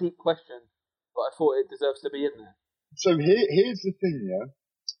 It's quite a deep question, but I thought it deserves to be in there. So here's the thing, yeah.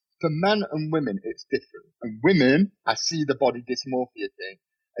 For men and women, it's different. And women, I see the body dysmorphia thing,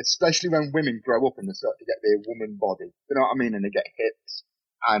 especially when women grow up and they start to get their woman body. You know what I mean? And they get hips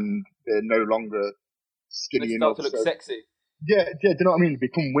and they're no longer skinny enough. They start to look sexy. Yeah, do you know what I mean? They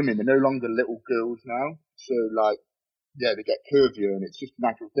become women. They're no longer little girls now. So, like, yeah, they get curvier and it's just a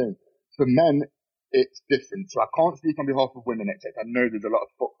natural thing. For men, it's different. So I can't speak on behalf of women, except I know there's a lot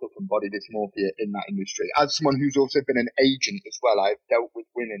of fucked up and body dysmorphia in that industry. As someone who's also been an agent as well, I've dealt with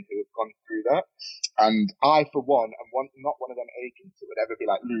women who have gone through that. And I, for one, am not one of them agents that would ever be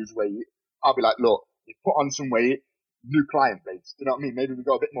like, lose weight. I'll be like, look, you put on some weight, new client base. Do you know what I mean? Maybe we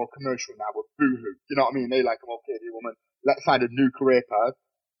go a bit more commercial now with Boohoo. Do you know what I mean? They like, I'm okay, dear woman. Let's find a new career path,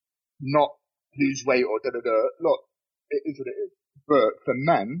 not lose weight or da-da-da. Look, it is what it is. But for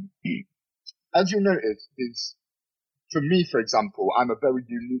men, as you'll notice, for me, for example, I'm a very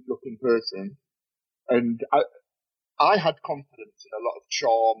unique looking person, and I had confidence in a lot of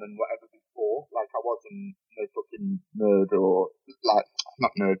charm and whatever before. Like, I wasn't no fucking nerd or, like,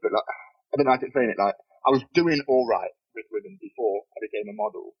 not nerd, but like, I don't know how to explain it. Like, I was doing all right with women before I became a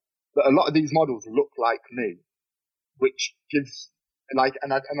model. But a lot of these models look like me, which gives, like,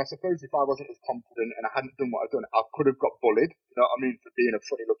 and I suppose if I wasn't as confident and I hadn't done what I've done, I could have got bullied, you know what I mean, for being a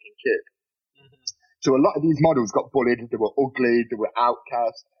funny looking kid. So a lot of these models got bullied, they were ugly, they were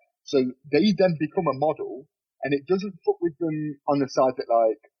outcast. So they then become a model, and it doesn't fuck with them on the side that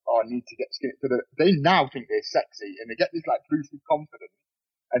like, oh, I need to get skinny. So they now think they're sexy, and they get this like boost of confidence,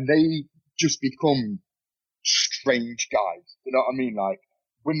 and they just become strange guys. You know what I mean? Like,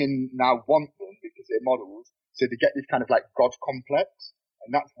 women now want them because they're models, so they get this kind of like God complex.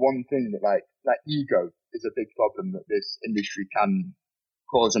 And that's one thing that like ego is a big problem that this industry can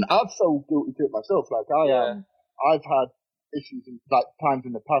cause. And I've so guilty to it myself. Like, I've had issues in, like, times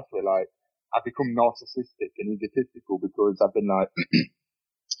in the past where like I've become narcissistic and egotistical because I've been like,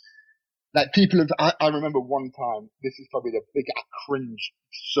 like people have, I remember one time, this is probably the big cringe,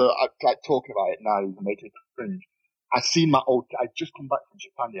 so I like talking about it now, even making it cringe. I just come back from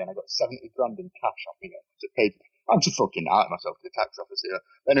Japan, and I got 70 grand in cash on me to pay. I'm just fucking out of myself to the tax office here.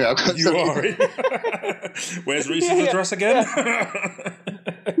 Anyway, I've got you are. Where's Reece's address again?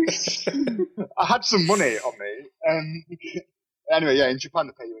 I had some money on me. Anyway, yeah, in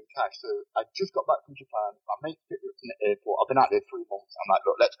Japan they pay you in cash. So I just got back from Japan. My mate picked me up from the airport. I've been out there 3 months. I'm like,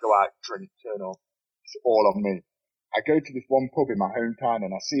 look, let's go out, drink, turn off. It's all on me. I go to this one pub in my hometown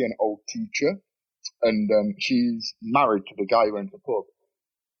and I see an old teacher, and she's married to the guy who owns the pub.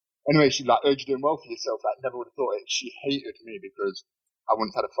 Anyway, she's like, you're doing well for yourself. Like, never would have thought it. She hated me because I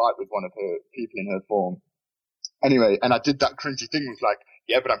once had a fight with one of her people in her form. Anyway, and I did that cringy thing, was like,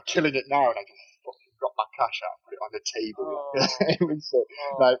 yeah, but I'm killing it now, and I just fucking got my cash out and put it on the table. It was so,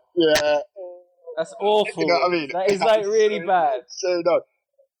 like, yeah. That's awful. You know what I mean? That is like really bad. So no.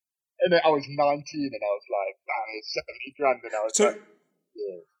 And then I was 19 and I was like, man, it's 70 grand, and I was like,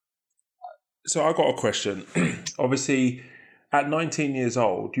 yeah. So I got a question. Obviously, at 19 years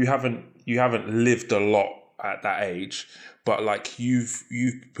old, you haven't lived a lot at that age, but like you've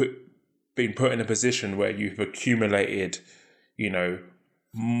been put in a position where you've accumulated,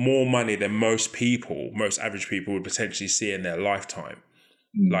 more money than most average people would potentially see in their lifetime.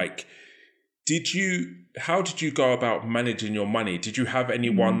 Like, how did you go about managing your money? Did you have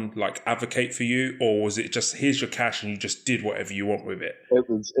anyone like advocate for you, or was it just, here's your cash and you just did whatever you want with it? It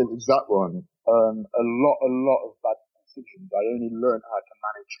was that one. A lot of bad decisions. I only learned how to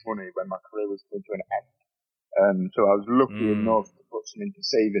manage money when my career was coming to an end. So I was lucky enough to put some into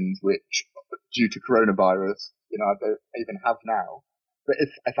savings, which, due to coronavirus, I don't even have now. But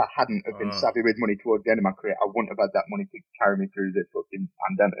if I hadn't have been savvy with money towards the end of my career, I wouldn't have had that money to carry me through this fucking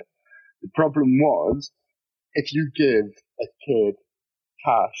pandemic. The problem was, if you give a kid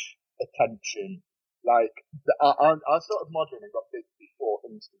cash, attention, like, I started modelling and got big before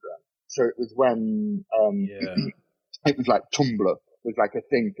Instagram. So it was when, it was like Tumblr was like a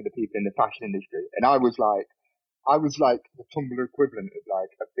thing for the people in the fashion industry. And I was like, I was like the Tumblr equivalent of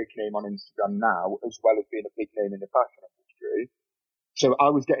like a big name on Instagram now, as well as being a big name in the fashion industry. So I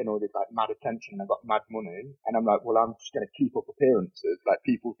was getting all this like mad attention and I got mad money. And I'm like, well, I'm just going to keep up appearances. Like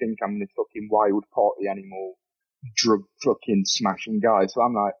people think I'm this fucking wild party animal, drug fucking smashing guy. So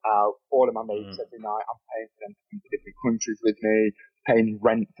I'm like out, all of my mates every night. I'm paying for them to come to different countries with me, paying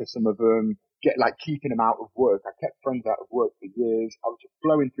rent for some of them, keeping them out of work. I kept friends out of work for years. I was just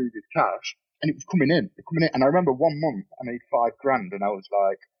blowing through this cash and it was coming in. And I remember one month I made $5,000 and I was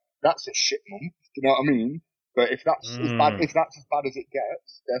like, that's a shit month. Do you know what I mean? But if that's as bad as it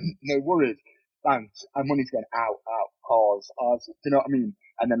gets, then no worries. Thanks. And money's going out, cars, do you know what I mean?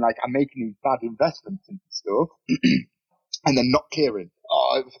 And then like I'm making these bad investments into stuff and then not caring.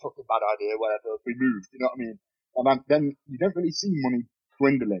 Oh, it was a fucking bad idea, whatever. We moved, you know what I mean? And then you don't really see money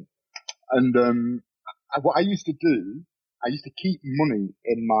dwindling. And what I used to do, I used to keep money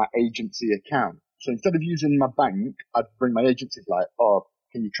in my agency account. So instead of using my bank, I'd bring my agency like, oh,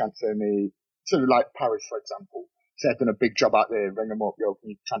 can you transfer me? So like Paris, for example. Say I've done a big job out there, ring them up, yo, can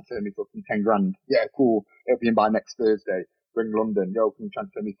you transfer me fucking $10,000? Yeah, cool. It'll be in by next Thursday. Ring London, yo, can you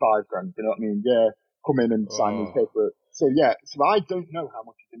transfer me $5,000? You know what I mean? Yeah, come in and sign these paperwork. So yeah, so I don't know how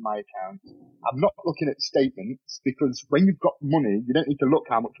much is in my account. I'm not looking at statements because when you've got money, you don't need to look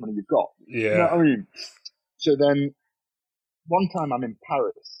how much money you've got. Yeah. You know what I mean? So then one time I'm in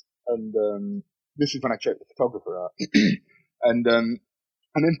Paris and this is when I checked the photographer out. and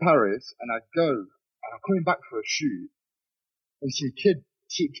I'm in Paris and I go and I'm coming back for a shoot and a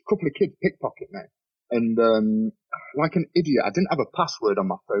couple of kids pickpocket me. And like an idiot, I didn't have a password on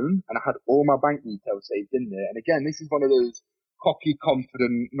my phone and I had all my bank details saved in there. And again, this is one of those cocky,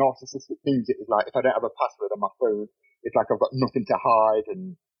 confident, narcissistic things. It was like, if I don't have a password on my phone, it's like I've got nothing to hide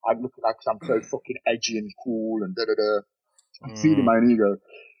and I'm looking like I'm so fucking edgy and cool and da-da-da. I'm feeding my own ego.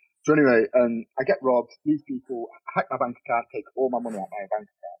 So anyway, I get robbed. These people hack my bank account, take all my money out of my bank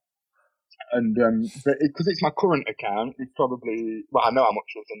account. And, but because it's my current account, it's probably, well, I know how much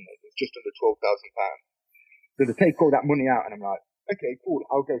it was in it. It's just under £12,000. So they take all that money out and I'm like, okay, cool.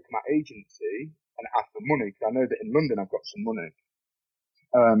 I'll go to my agency and ask for money because I know that in London I've got some money.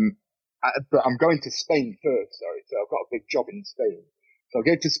 But I'm going to Spain first, sorry. So I've got a big job in Spain. So I'll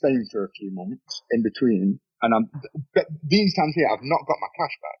go to Spain for a few months in between. And but these times here, I've not got my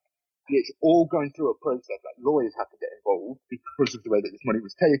cash back. It's all going through a process that lawyers have to get involved because of the way that this money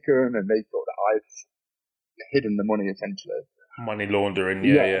was taken and they thought that I've hidden the money essentially. Money laundering,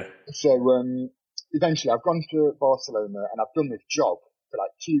 yeah. So, eventually I've gone to Barcelona and I've done this job for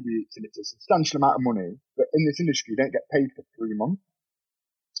like 2 weeks and it's a substantial amount of money, but in this industry you don't get paid for 3 months.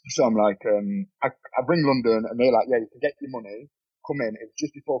 So I'm like, I ring London and they're like, yeah, you can get your money, come in. It was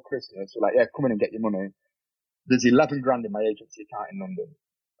just before Christmas. So like, yeah, come in and get your money. There's 11 grand in my agency account in London.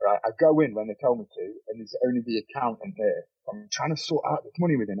 Right, I go in when they tell me to, and there's only the accountant there. I'm trying to sort out this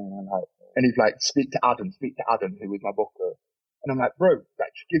money with him, and he's like, speak to Adam, who was my booker. And I'm like, bro, like,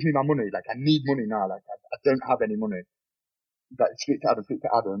 just give me my money. Like, I need money now. Like, I don't have any money. Like, speak to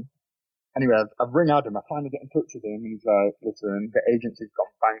Adam. Anyway, I ring Adam. I finally get in touch with him, and he's like, listen, the agency's gone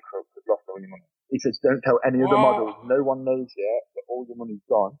bankrupt. We've lost all your money. He says, don't tell any of the models. No one knows yet, but all your money's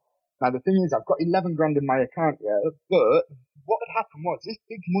gone. Now, the thing is, I've got 11 grand in my account yet, but what had happened was this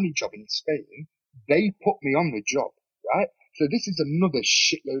big money job in Spain, they put me on the job, right? So this is another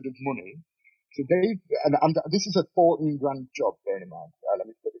shitload of money. So this is a 14 grand job, bearing in mind. Right, let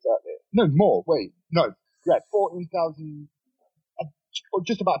me put this out there. No, more, wait. No, yeah, 14,000, or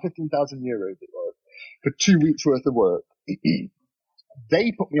just about 15,000 euros it was, for 2 weeks worth of work.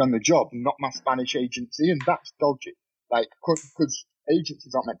 They put me on the job, not my Spanish agency, and that's dodgy. Like, because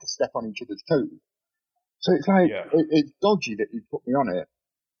agencies aren't meant to step on each other's toes. So it's like, it's dodgy that you put me on it.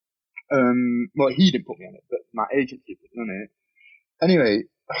 Well, he didn't put me on it, but my agency put me on it. Anyway,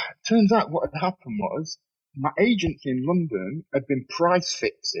 turns out what had happened was my agency in London had been price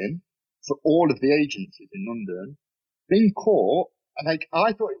fixing for all of the agencies in London, been caught, and like,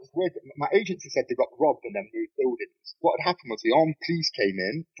 I thought it was weird. My agency said they got robbed and then moved buildings. What had happened was the armed police came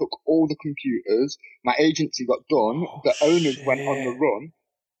in, took all the computers, my agency got done, the owners went on the run,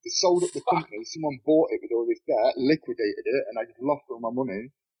 they sold up the company, someone bought it with all this debt, liquidated it, and I just lost all my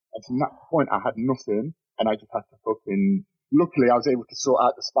money. And from that point, I had nothing, and I just had to fucking... Luckily, I was able to sort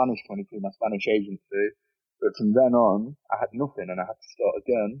out the Spanish money through my Spanish agency, but from then on, I had nothing, and I had to start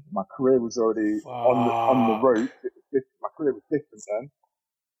again. My career was already on the ropes. My career was different then.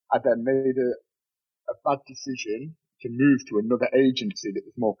 I then made a bad decision to move to another agency that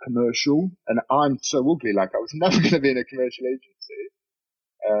was more commercial, and I'm so ugly, like I was never going to be in a commercial agency.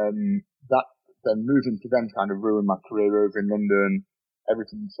 That then moving to them kind of ruined my career over in London.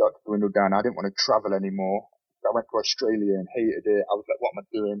 Everything started to dwindle down. I didn't want to travel anymore. I went to Australia and hated it. I was like, what am I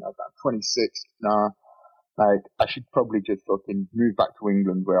doing? I was like, I'm 26. Nah. Like, I should probably just fucking move back to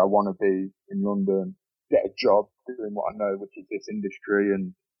England where I want to be in London, get a job doing what I know, which is this industry,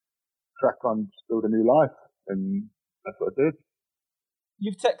 and crack on, build a new life. And that's what I did.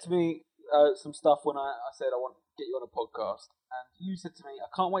 You've texted me some stuff when I said I want to get you on a podcast, and you said to me,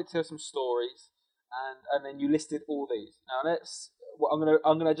 "I can't wait to hear some stories," and then you listed all these. Now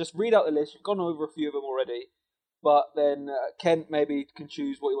I'm gonna just read out the list. You've gone over a few of them already, but then Kent maybe can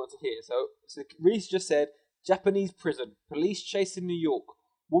choose what he wants to hear. So Reece just said, Japanese prison, police chase in New York,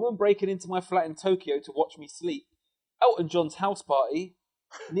 woman breaking into my flat in Tokyo to watch me sleep, Elton John's house party,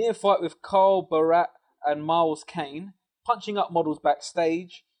 near fight with Carl Barat and Miles Kane, punching up models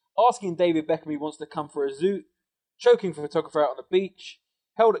backstage, asking David Beckham he wants to come for a zoot, choking for a photographer out on the beach,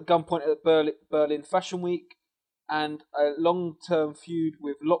 held at gunpoint at Berlin Fashion Week, and a long-term feud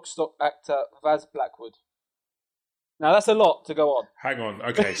with Lockstock actor Vaz Blackwood. Now that's a lot to go on. Hang on,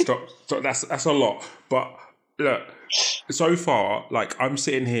 okay, stop. That's a lot. But look, so far, like I'm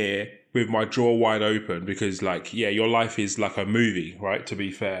sitting here with my jaw wide open because, like, yeah, your life is like a movie, right? To be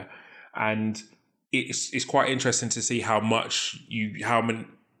fair, and it's quite interesting to see how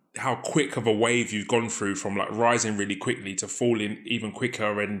quick of a wave you've gone through from like rising really quickly to falling even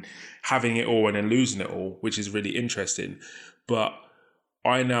quicker and having it all and then losing it all, which is really interesting. But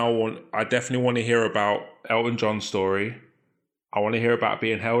I definitely want to hear about Elton John's story. I want to hear about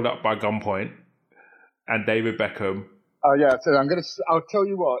being held up by gunpoint and David Beckham. Oh yeah, so I'll tell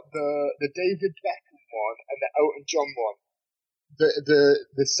you what, the David Beckham one and the Elton John one,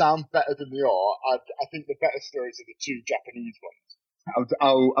 they sound better than they are. I think the better stories are the two Japanese ones.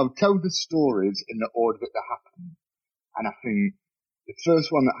 I'll tell the stories in the order that they happened. And I think the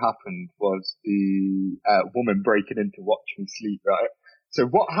first one that happened was the woman breaking in to watch me sleep, right? So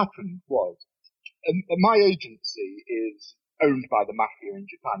what happened was, my agency is owned by the mafia in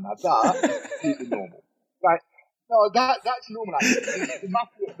Japan. Now that is completely normal. Like, no, that's normal. Actually. The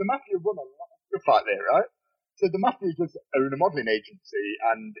mafia run a lot of stuff like that, right? So the mafia just own a modelling agency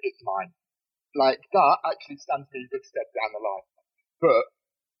and it's mine. Like, that actually stands me in good stead down the line. But,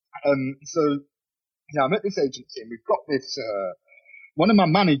 so, yeah, I'm at this agency and we've got this, one of my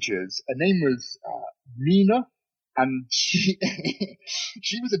managers, her name was, Mina, and she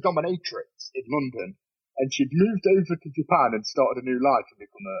was a dominatrix in London, and she'd moved over to Japan and started a new life and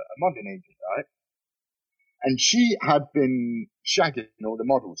become a modelling agent, right? And she had been shagging all the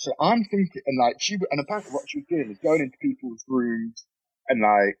models. So I'm thinking, and apparently what she was doing is going into people's rooms and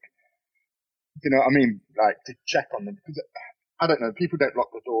like, you know what I mean? Like to check on them because I don't know, people don't lock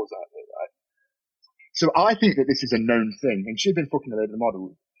the doors out there, right? So I think that this is a known thing, and she'd been fucking a load of the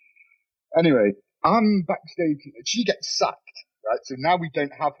models. Anyway, I'm backstage, she gets sacked, right? So now we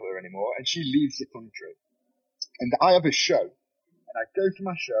don't have her anymore, and she leaves the country. And I have a show, and I go to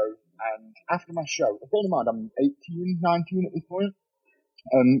my show, and after my show, bear in mind, I'm 18, 19 at this point,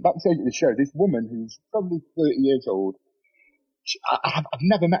 and backstage at the show, this woman who's probably 30 years old, I've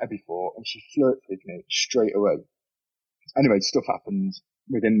never met her before, and she flirts with me straight away. Anyway, stuff happens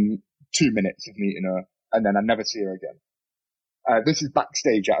within 2 minutes of meeting her, and then I never see her again. This is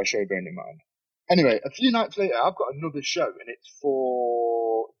backstage at a show, bearing in mind. Anyway, a few nights later, I've got another show, and it's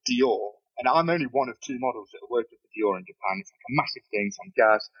for Dior. And I'm only one of two models that are working for Dior in Japan. It's like a massive thing, it's on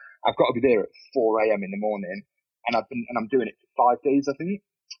gas. I've got to be there at 4 a.m. in the morning, and I'm doing it for 5 days, I think.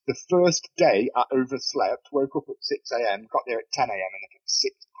 The first day, I overslept, woke up at 6 a.m., got there at 10 a.m., and I took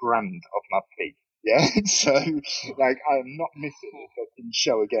 $6,000 off my fee. Yeah, so, like, I am not missing a fucking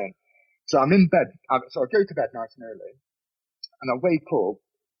show again. So I'm in bed, so I go to bed nice and early. And I wake up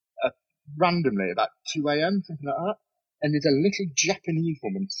randomly about 2 a.m., something like that. And there's a little Japanese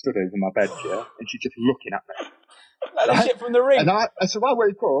woman stood over my bed, yeah, and she's just looking at me. Like the shit from the ring. And so I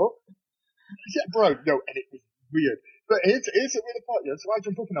wake up, yeah, bro, no, and it was weird. But here's the weird part, yeah. So I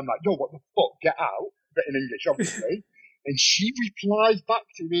jump up and I'm like, yo, what the fuck, get out. But in English, obviously. And she replies back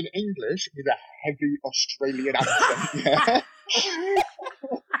to me in English with a heavy Australian accent, yeah.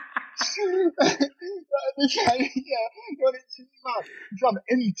 Yeah, well, it's mad. So I'm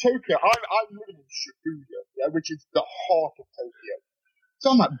in Tokyo. I'm living in Shibuya, yeah, which is the heart of Tokyo. So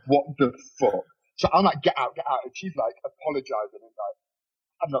I'm like, what the fuck? So I'm like, get out. And she's like, apologizing and like,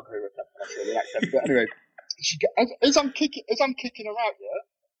 I'm not going to attempt an Australian accent, but anyway, as I'm kicking her out, yeah,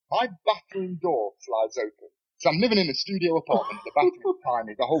 my bathroom door flies open. So I'm living in a studio apartment. The bathroom's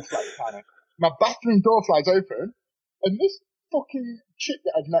tiny. The whole flat's tiny. My bathroom door flies open, and this fucking chick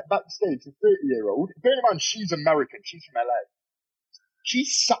that I'd met backstage, a 30-year-old, bear in mind she's American, she's from LA. She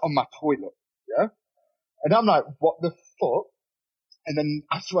sat on my toilet, yeah? And I'm like, what the fuck? And then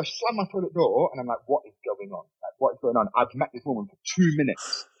I slam my toilet door and I'm like, what is going on? Like, what is going on? I've met this woman for 2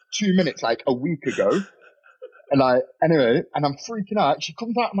 minutes, like a week ago. And anyway, and I'm freaking out. She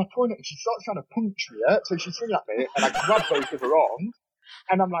comes out of my toilet and she starts trying to puncture it. So she's swinging at me and I grab both of her arms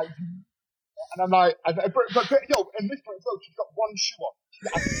and I'm like, yo, and this point as well, she's got one shoe on.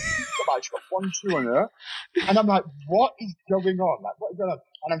 She's got one shoe on her. And I'm like, what is going on? Like, what is going on?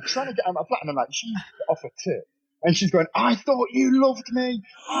 And I'm trying to get out of my flat and I'm like, she's off a tip. And she's going, I thought you loved me.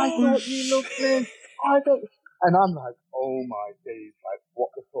 I thought you loved me. And I'm like, oh my days, like, what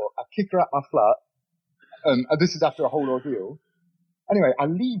the fuck? I kick her out my flat. And this is after a whole ordeal. Anyway, I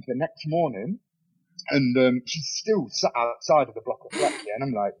leave the next morning, and she's still sat outside of the block of flats here, and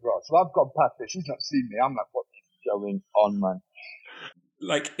I'm like, right, so I've gone past her, she's not seen me, I'm like, what is going on, man?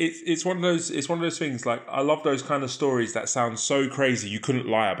 Like, it's one of those things, like, I love those kind of stories that sound so crazy you couldn't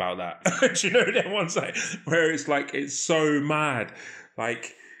lie about that. Do you know that one's like, where it's like, it's so mad,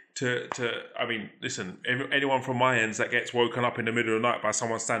 like, I mean, listen, anyone from my ends that gets woken up in the middle of the night by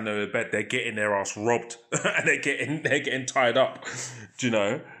someone standing over the bed, they're getting their ass robbed and they're getting tied up, do you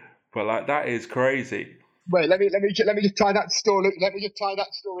know? But like, that is crazy. Wait, let me just tie that story. Let me just tie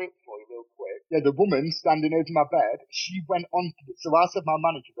that story up for you real quick. Yeah, the woman standing over my bed, she went on to. So I said my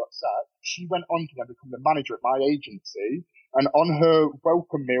manager got sacked. She went on to then become the manager at my agency, and on her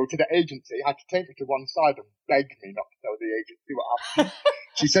welcome meal to the agency, had to take me to one side and beg me not to tell the agency what happened.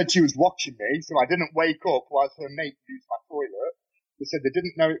 She said she was watching me, so I didn't wake up whilst her mate used my toilet. They said they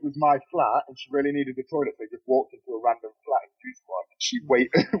didn't know it was my flat, and she really needed the toilet, so they just walked into a random flat and used one. And she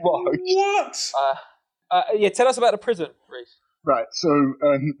waited. What? Yeah, tell us about the prison, Reece. Right, so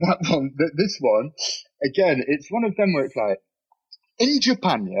this one, again, it's one of them where it's like, in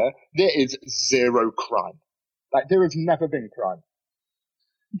Japan, yeah, there is zero crime. Like, there has never been crime.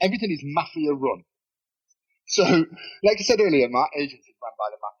 Everything is mafia run. So, like I said earlier, my agency is run by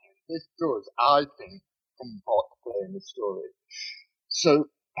the mafia. This does, I think, come part to play in this story. So,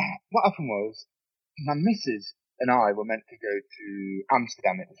 what happened was, my missus and I were meant to go to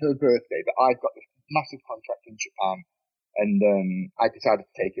Amsterdam. It was her birthday, but I'd got this massive contract in Japan, and I decided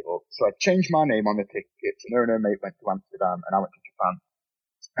to take it up. So I changed my name on the tickets, and her and her mate went to Amsterdam, and I went to Japan.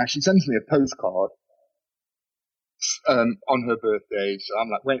 And she sends me a postcard on her birthday, so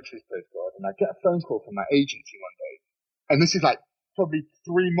I'm like, waiting for this postcard, and I get a phone call from my agency one day, and this is like probably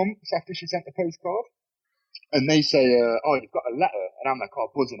 3 months after she sent the postcard, and they say, oh, you've got a letter, and I'm like,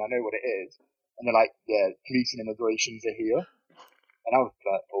 oh, buzzing, I know what it is, and they're like, yeah, police and immigrations are here, and I was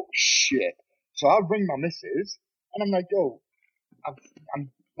like, oh shit. So I ring my missus, and I'm like, yo,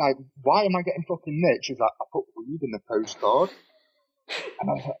 I'm like, why am I getting fucking nicked? She's like, I put weed in the postcard. And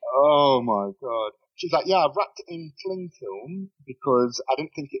I was like, oh my god. She's like, yeah, I wrapped it in cling film because I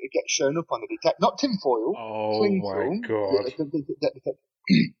didn't think it would get shown up on the detector. Not tinfoil. Oh cling my film. god.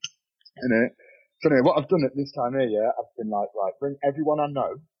 So anyway, what I've done at this time here, yeah, I've been like, right, ring everyone I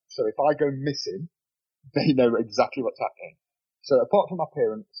know. So if I go missing, they know exactly what's happening. So apart from my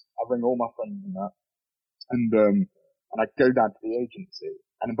parents, I ring all my friends and that. And I go down to the agency.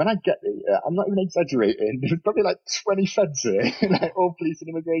 And when I get there, I'm not even exaggerating, there's probably like 20 feds here, like all police and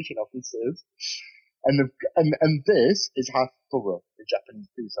immigration officers. And this is how thorough the Japanese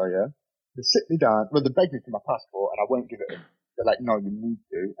police are, yeah? They sit me down, well, they beg me for my passport, and I won't give it them. They're like, no, you need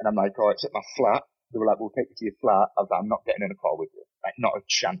to. And I'm like, all right, it's at my flat. They were like, we'll take you to your flat. I was like, I'm not getting in a car with you. Like, not a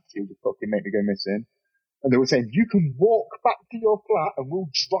chance. You'll just fucking make me go missing. And they were saying, you can walk back to your flat and we'll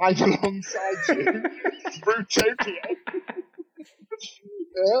drive alongside you through Tokyo.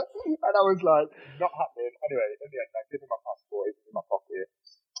 Yeah? And I was like, not happening. Anyway, in the end, I give him my passport. It was in my pocket.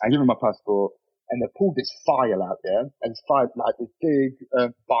 I give him my passport, and they pulled this file out there, and it's like this big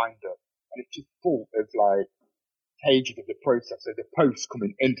binder, and it's just full of like pages of the process. So the post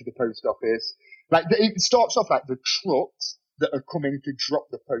coming into the post office, like it starts off like the trucks that are coming to drop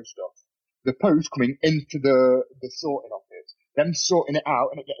the post off, the post coming into the sorting office, them sorting it out,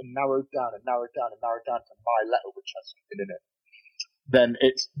 and it getting narrowed down and narrowed down and narrowed down to my letter, which has something in it. Then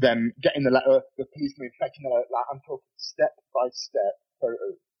it's them getting the letter, the policeman fetching the letter, like I'm talking step by step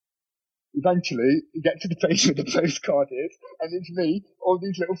photos. Eventually, you get to the page where the postcard is, and it's me, all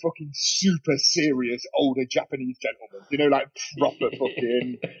these little fucking super serious older Japanese gentlemen, you know, like proper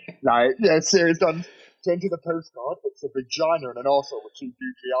fucking, like, yeah, serious done. Turn to the postcard, it's a vagina and an arsehole with two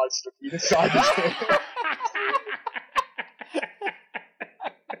googly eyes stuck either side of it.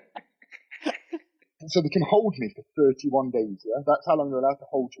 So they can hold me for 31 days, yeah? That's how long they're allowed to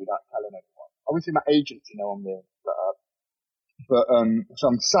hold you without telling anyone. Obviously my agency know I'm there, but so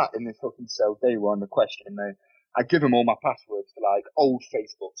I'm sat in this fucking cell day one, the question, and I give them all my passwords to like old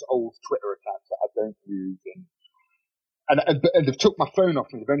Facebooks, old Twitter accounts that I don't use, And they've took my phone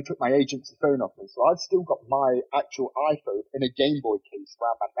off me. They've only took my agency phone off me. So I've still got my actual iPhone in a Game Boy case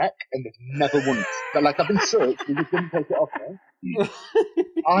around my neck, and they've never once. But like, I've been searched, they just didn't take it off me.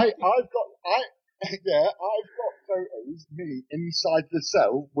 I've got photos of me inside the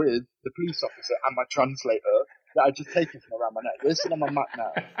cell with the police officer and my translator that I just taken from around my neck. They're still on my map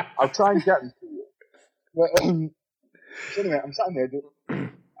now. I'll try and get them to you. But so anyway, I'm sat there.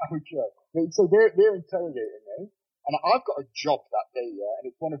 So they're interrogating me. And I've got a job that day, yeah, and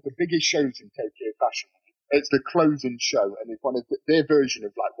it's one of the biggest shows in Tokyo Fashion Week. It's the closing show, and it's one of their version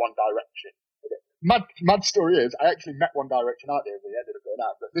of like One Direction. Mad story is, I actually met One Direction out there, we ended up going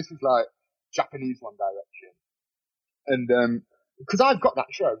out, but this is like Japanese One Direction. And because I've got that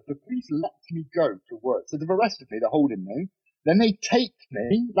show, the police let me go to work. So they've arrested me, they're holding me. Then they take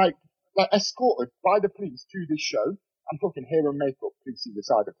me, like escorted by the police to this show. I'm talking hair and makeup, please see the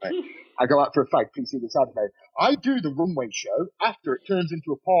side of me. I go out for a fag, please see the side of me. I do the runway show. After it turns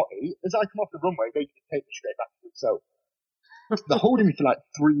into a party, as I come off the runway, they just take me straight back to the cell. They're holding me for like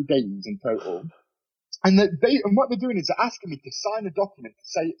 3 days in total. And what they're doing is they're asking me to sign a document to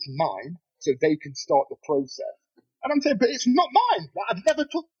say it's mine so they can start the process. And I'm saying, but it's not mine. Like, I've never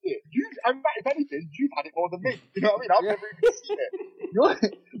touched it. If anything, you've had it more than me. You know what I mean? I've never even seen it.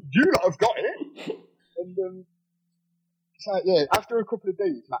 You lot have got it. And, so, yeah, after a couple of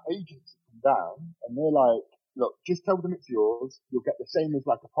days, my agency come down and they're like, look, just tell them it's yours. You'll get the same as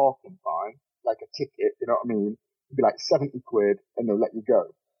like a parking fine, like a ticket, you know what I mean? It'll be like 70 quid and they'll let you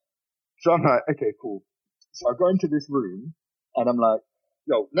go. So I'm like, okay, cool. So I go into this room and I'm like,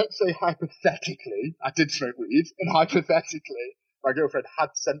 yo, let's say hypothetically, I did smoke weed, and hypothetically, my girlfriend had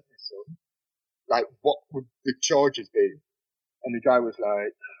sent me some. Like, what would the charges be? And the guy was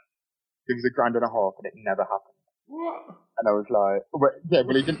like, it was $1.5 grand and it never happened. What? And I was like, well, yeah,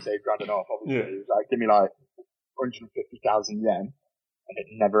 well, he didn't say $1.5 grand, obviously. Yeah. He was like, give me like 150,000 yen, and it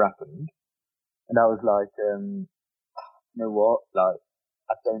never happened. And I was like, you know what? Like,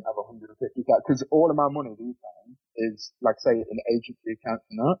 I don't have 150,000, because all of my money these times is, like, say, in agency accounts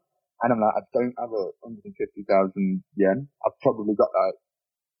and that. And I'm like, I don't have 150,000 yen. I've probably got like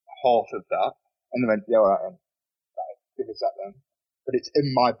half of that. And they went, yeah, all right, like, give us that then. But it's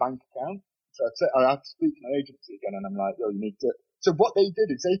in my bank account. So I had to speak to my agency again, and I'm like, yo, you need to. So what they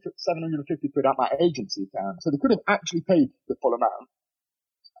did is they took 750 quid out my agency account. So they could have actually paid the full amount.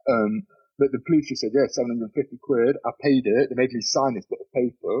 But the police just said, yeah, 750 quid. I paid it. They made me sign this bit of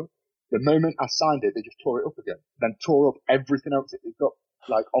paper. The moment I signed it, they just tore it up again. Then tore up everything else that they've got,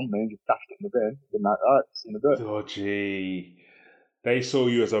 like, on me and just dashed it in the bin. Been like, all right, see you in a bit. Dodgy. They saw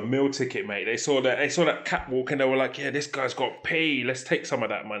you as a meal ticket, mate. They saw that catwalk and they were like, yeah, this guy's got paid. Let's take some of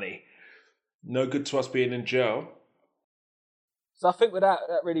that money. No good to us being in jail. So I think with that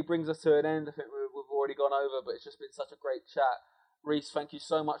really brings us to an end. I think we've already gone over, but it's just been such a great chat. Reece, thank you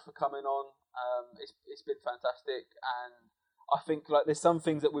so much for coming on. It's been fantastic, and I think like there's some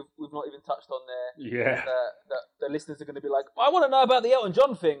things that we've not even touched on there. Yeah. That the listeners are going to be like, I want to know about the Elton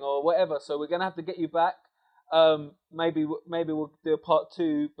John thing or whatever. So we're going to have to get you back. Maybe we'll do a part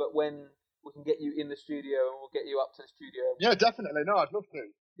 2, but when we can get you in the studio and we'll get you up to the studio. Yeah, definitely. No, I'd love to.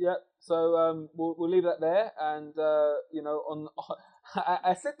 Yeah, so we'll leave that there, and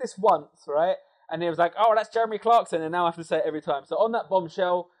I said this once, right? And he was like, "Oh, that's Jeremy Clarkson," and now I have to say it every time. So on that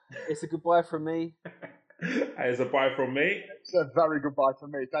bombshell, it's a goodbye from me. It's a bye from me. It's a very goodbye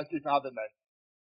from me. Thank you for having me.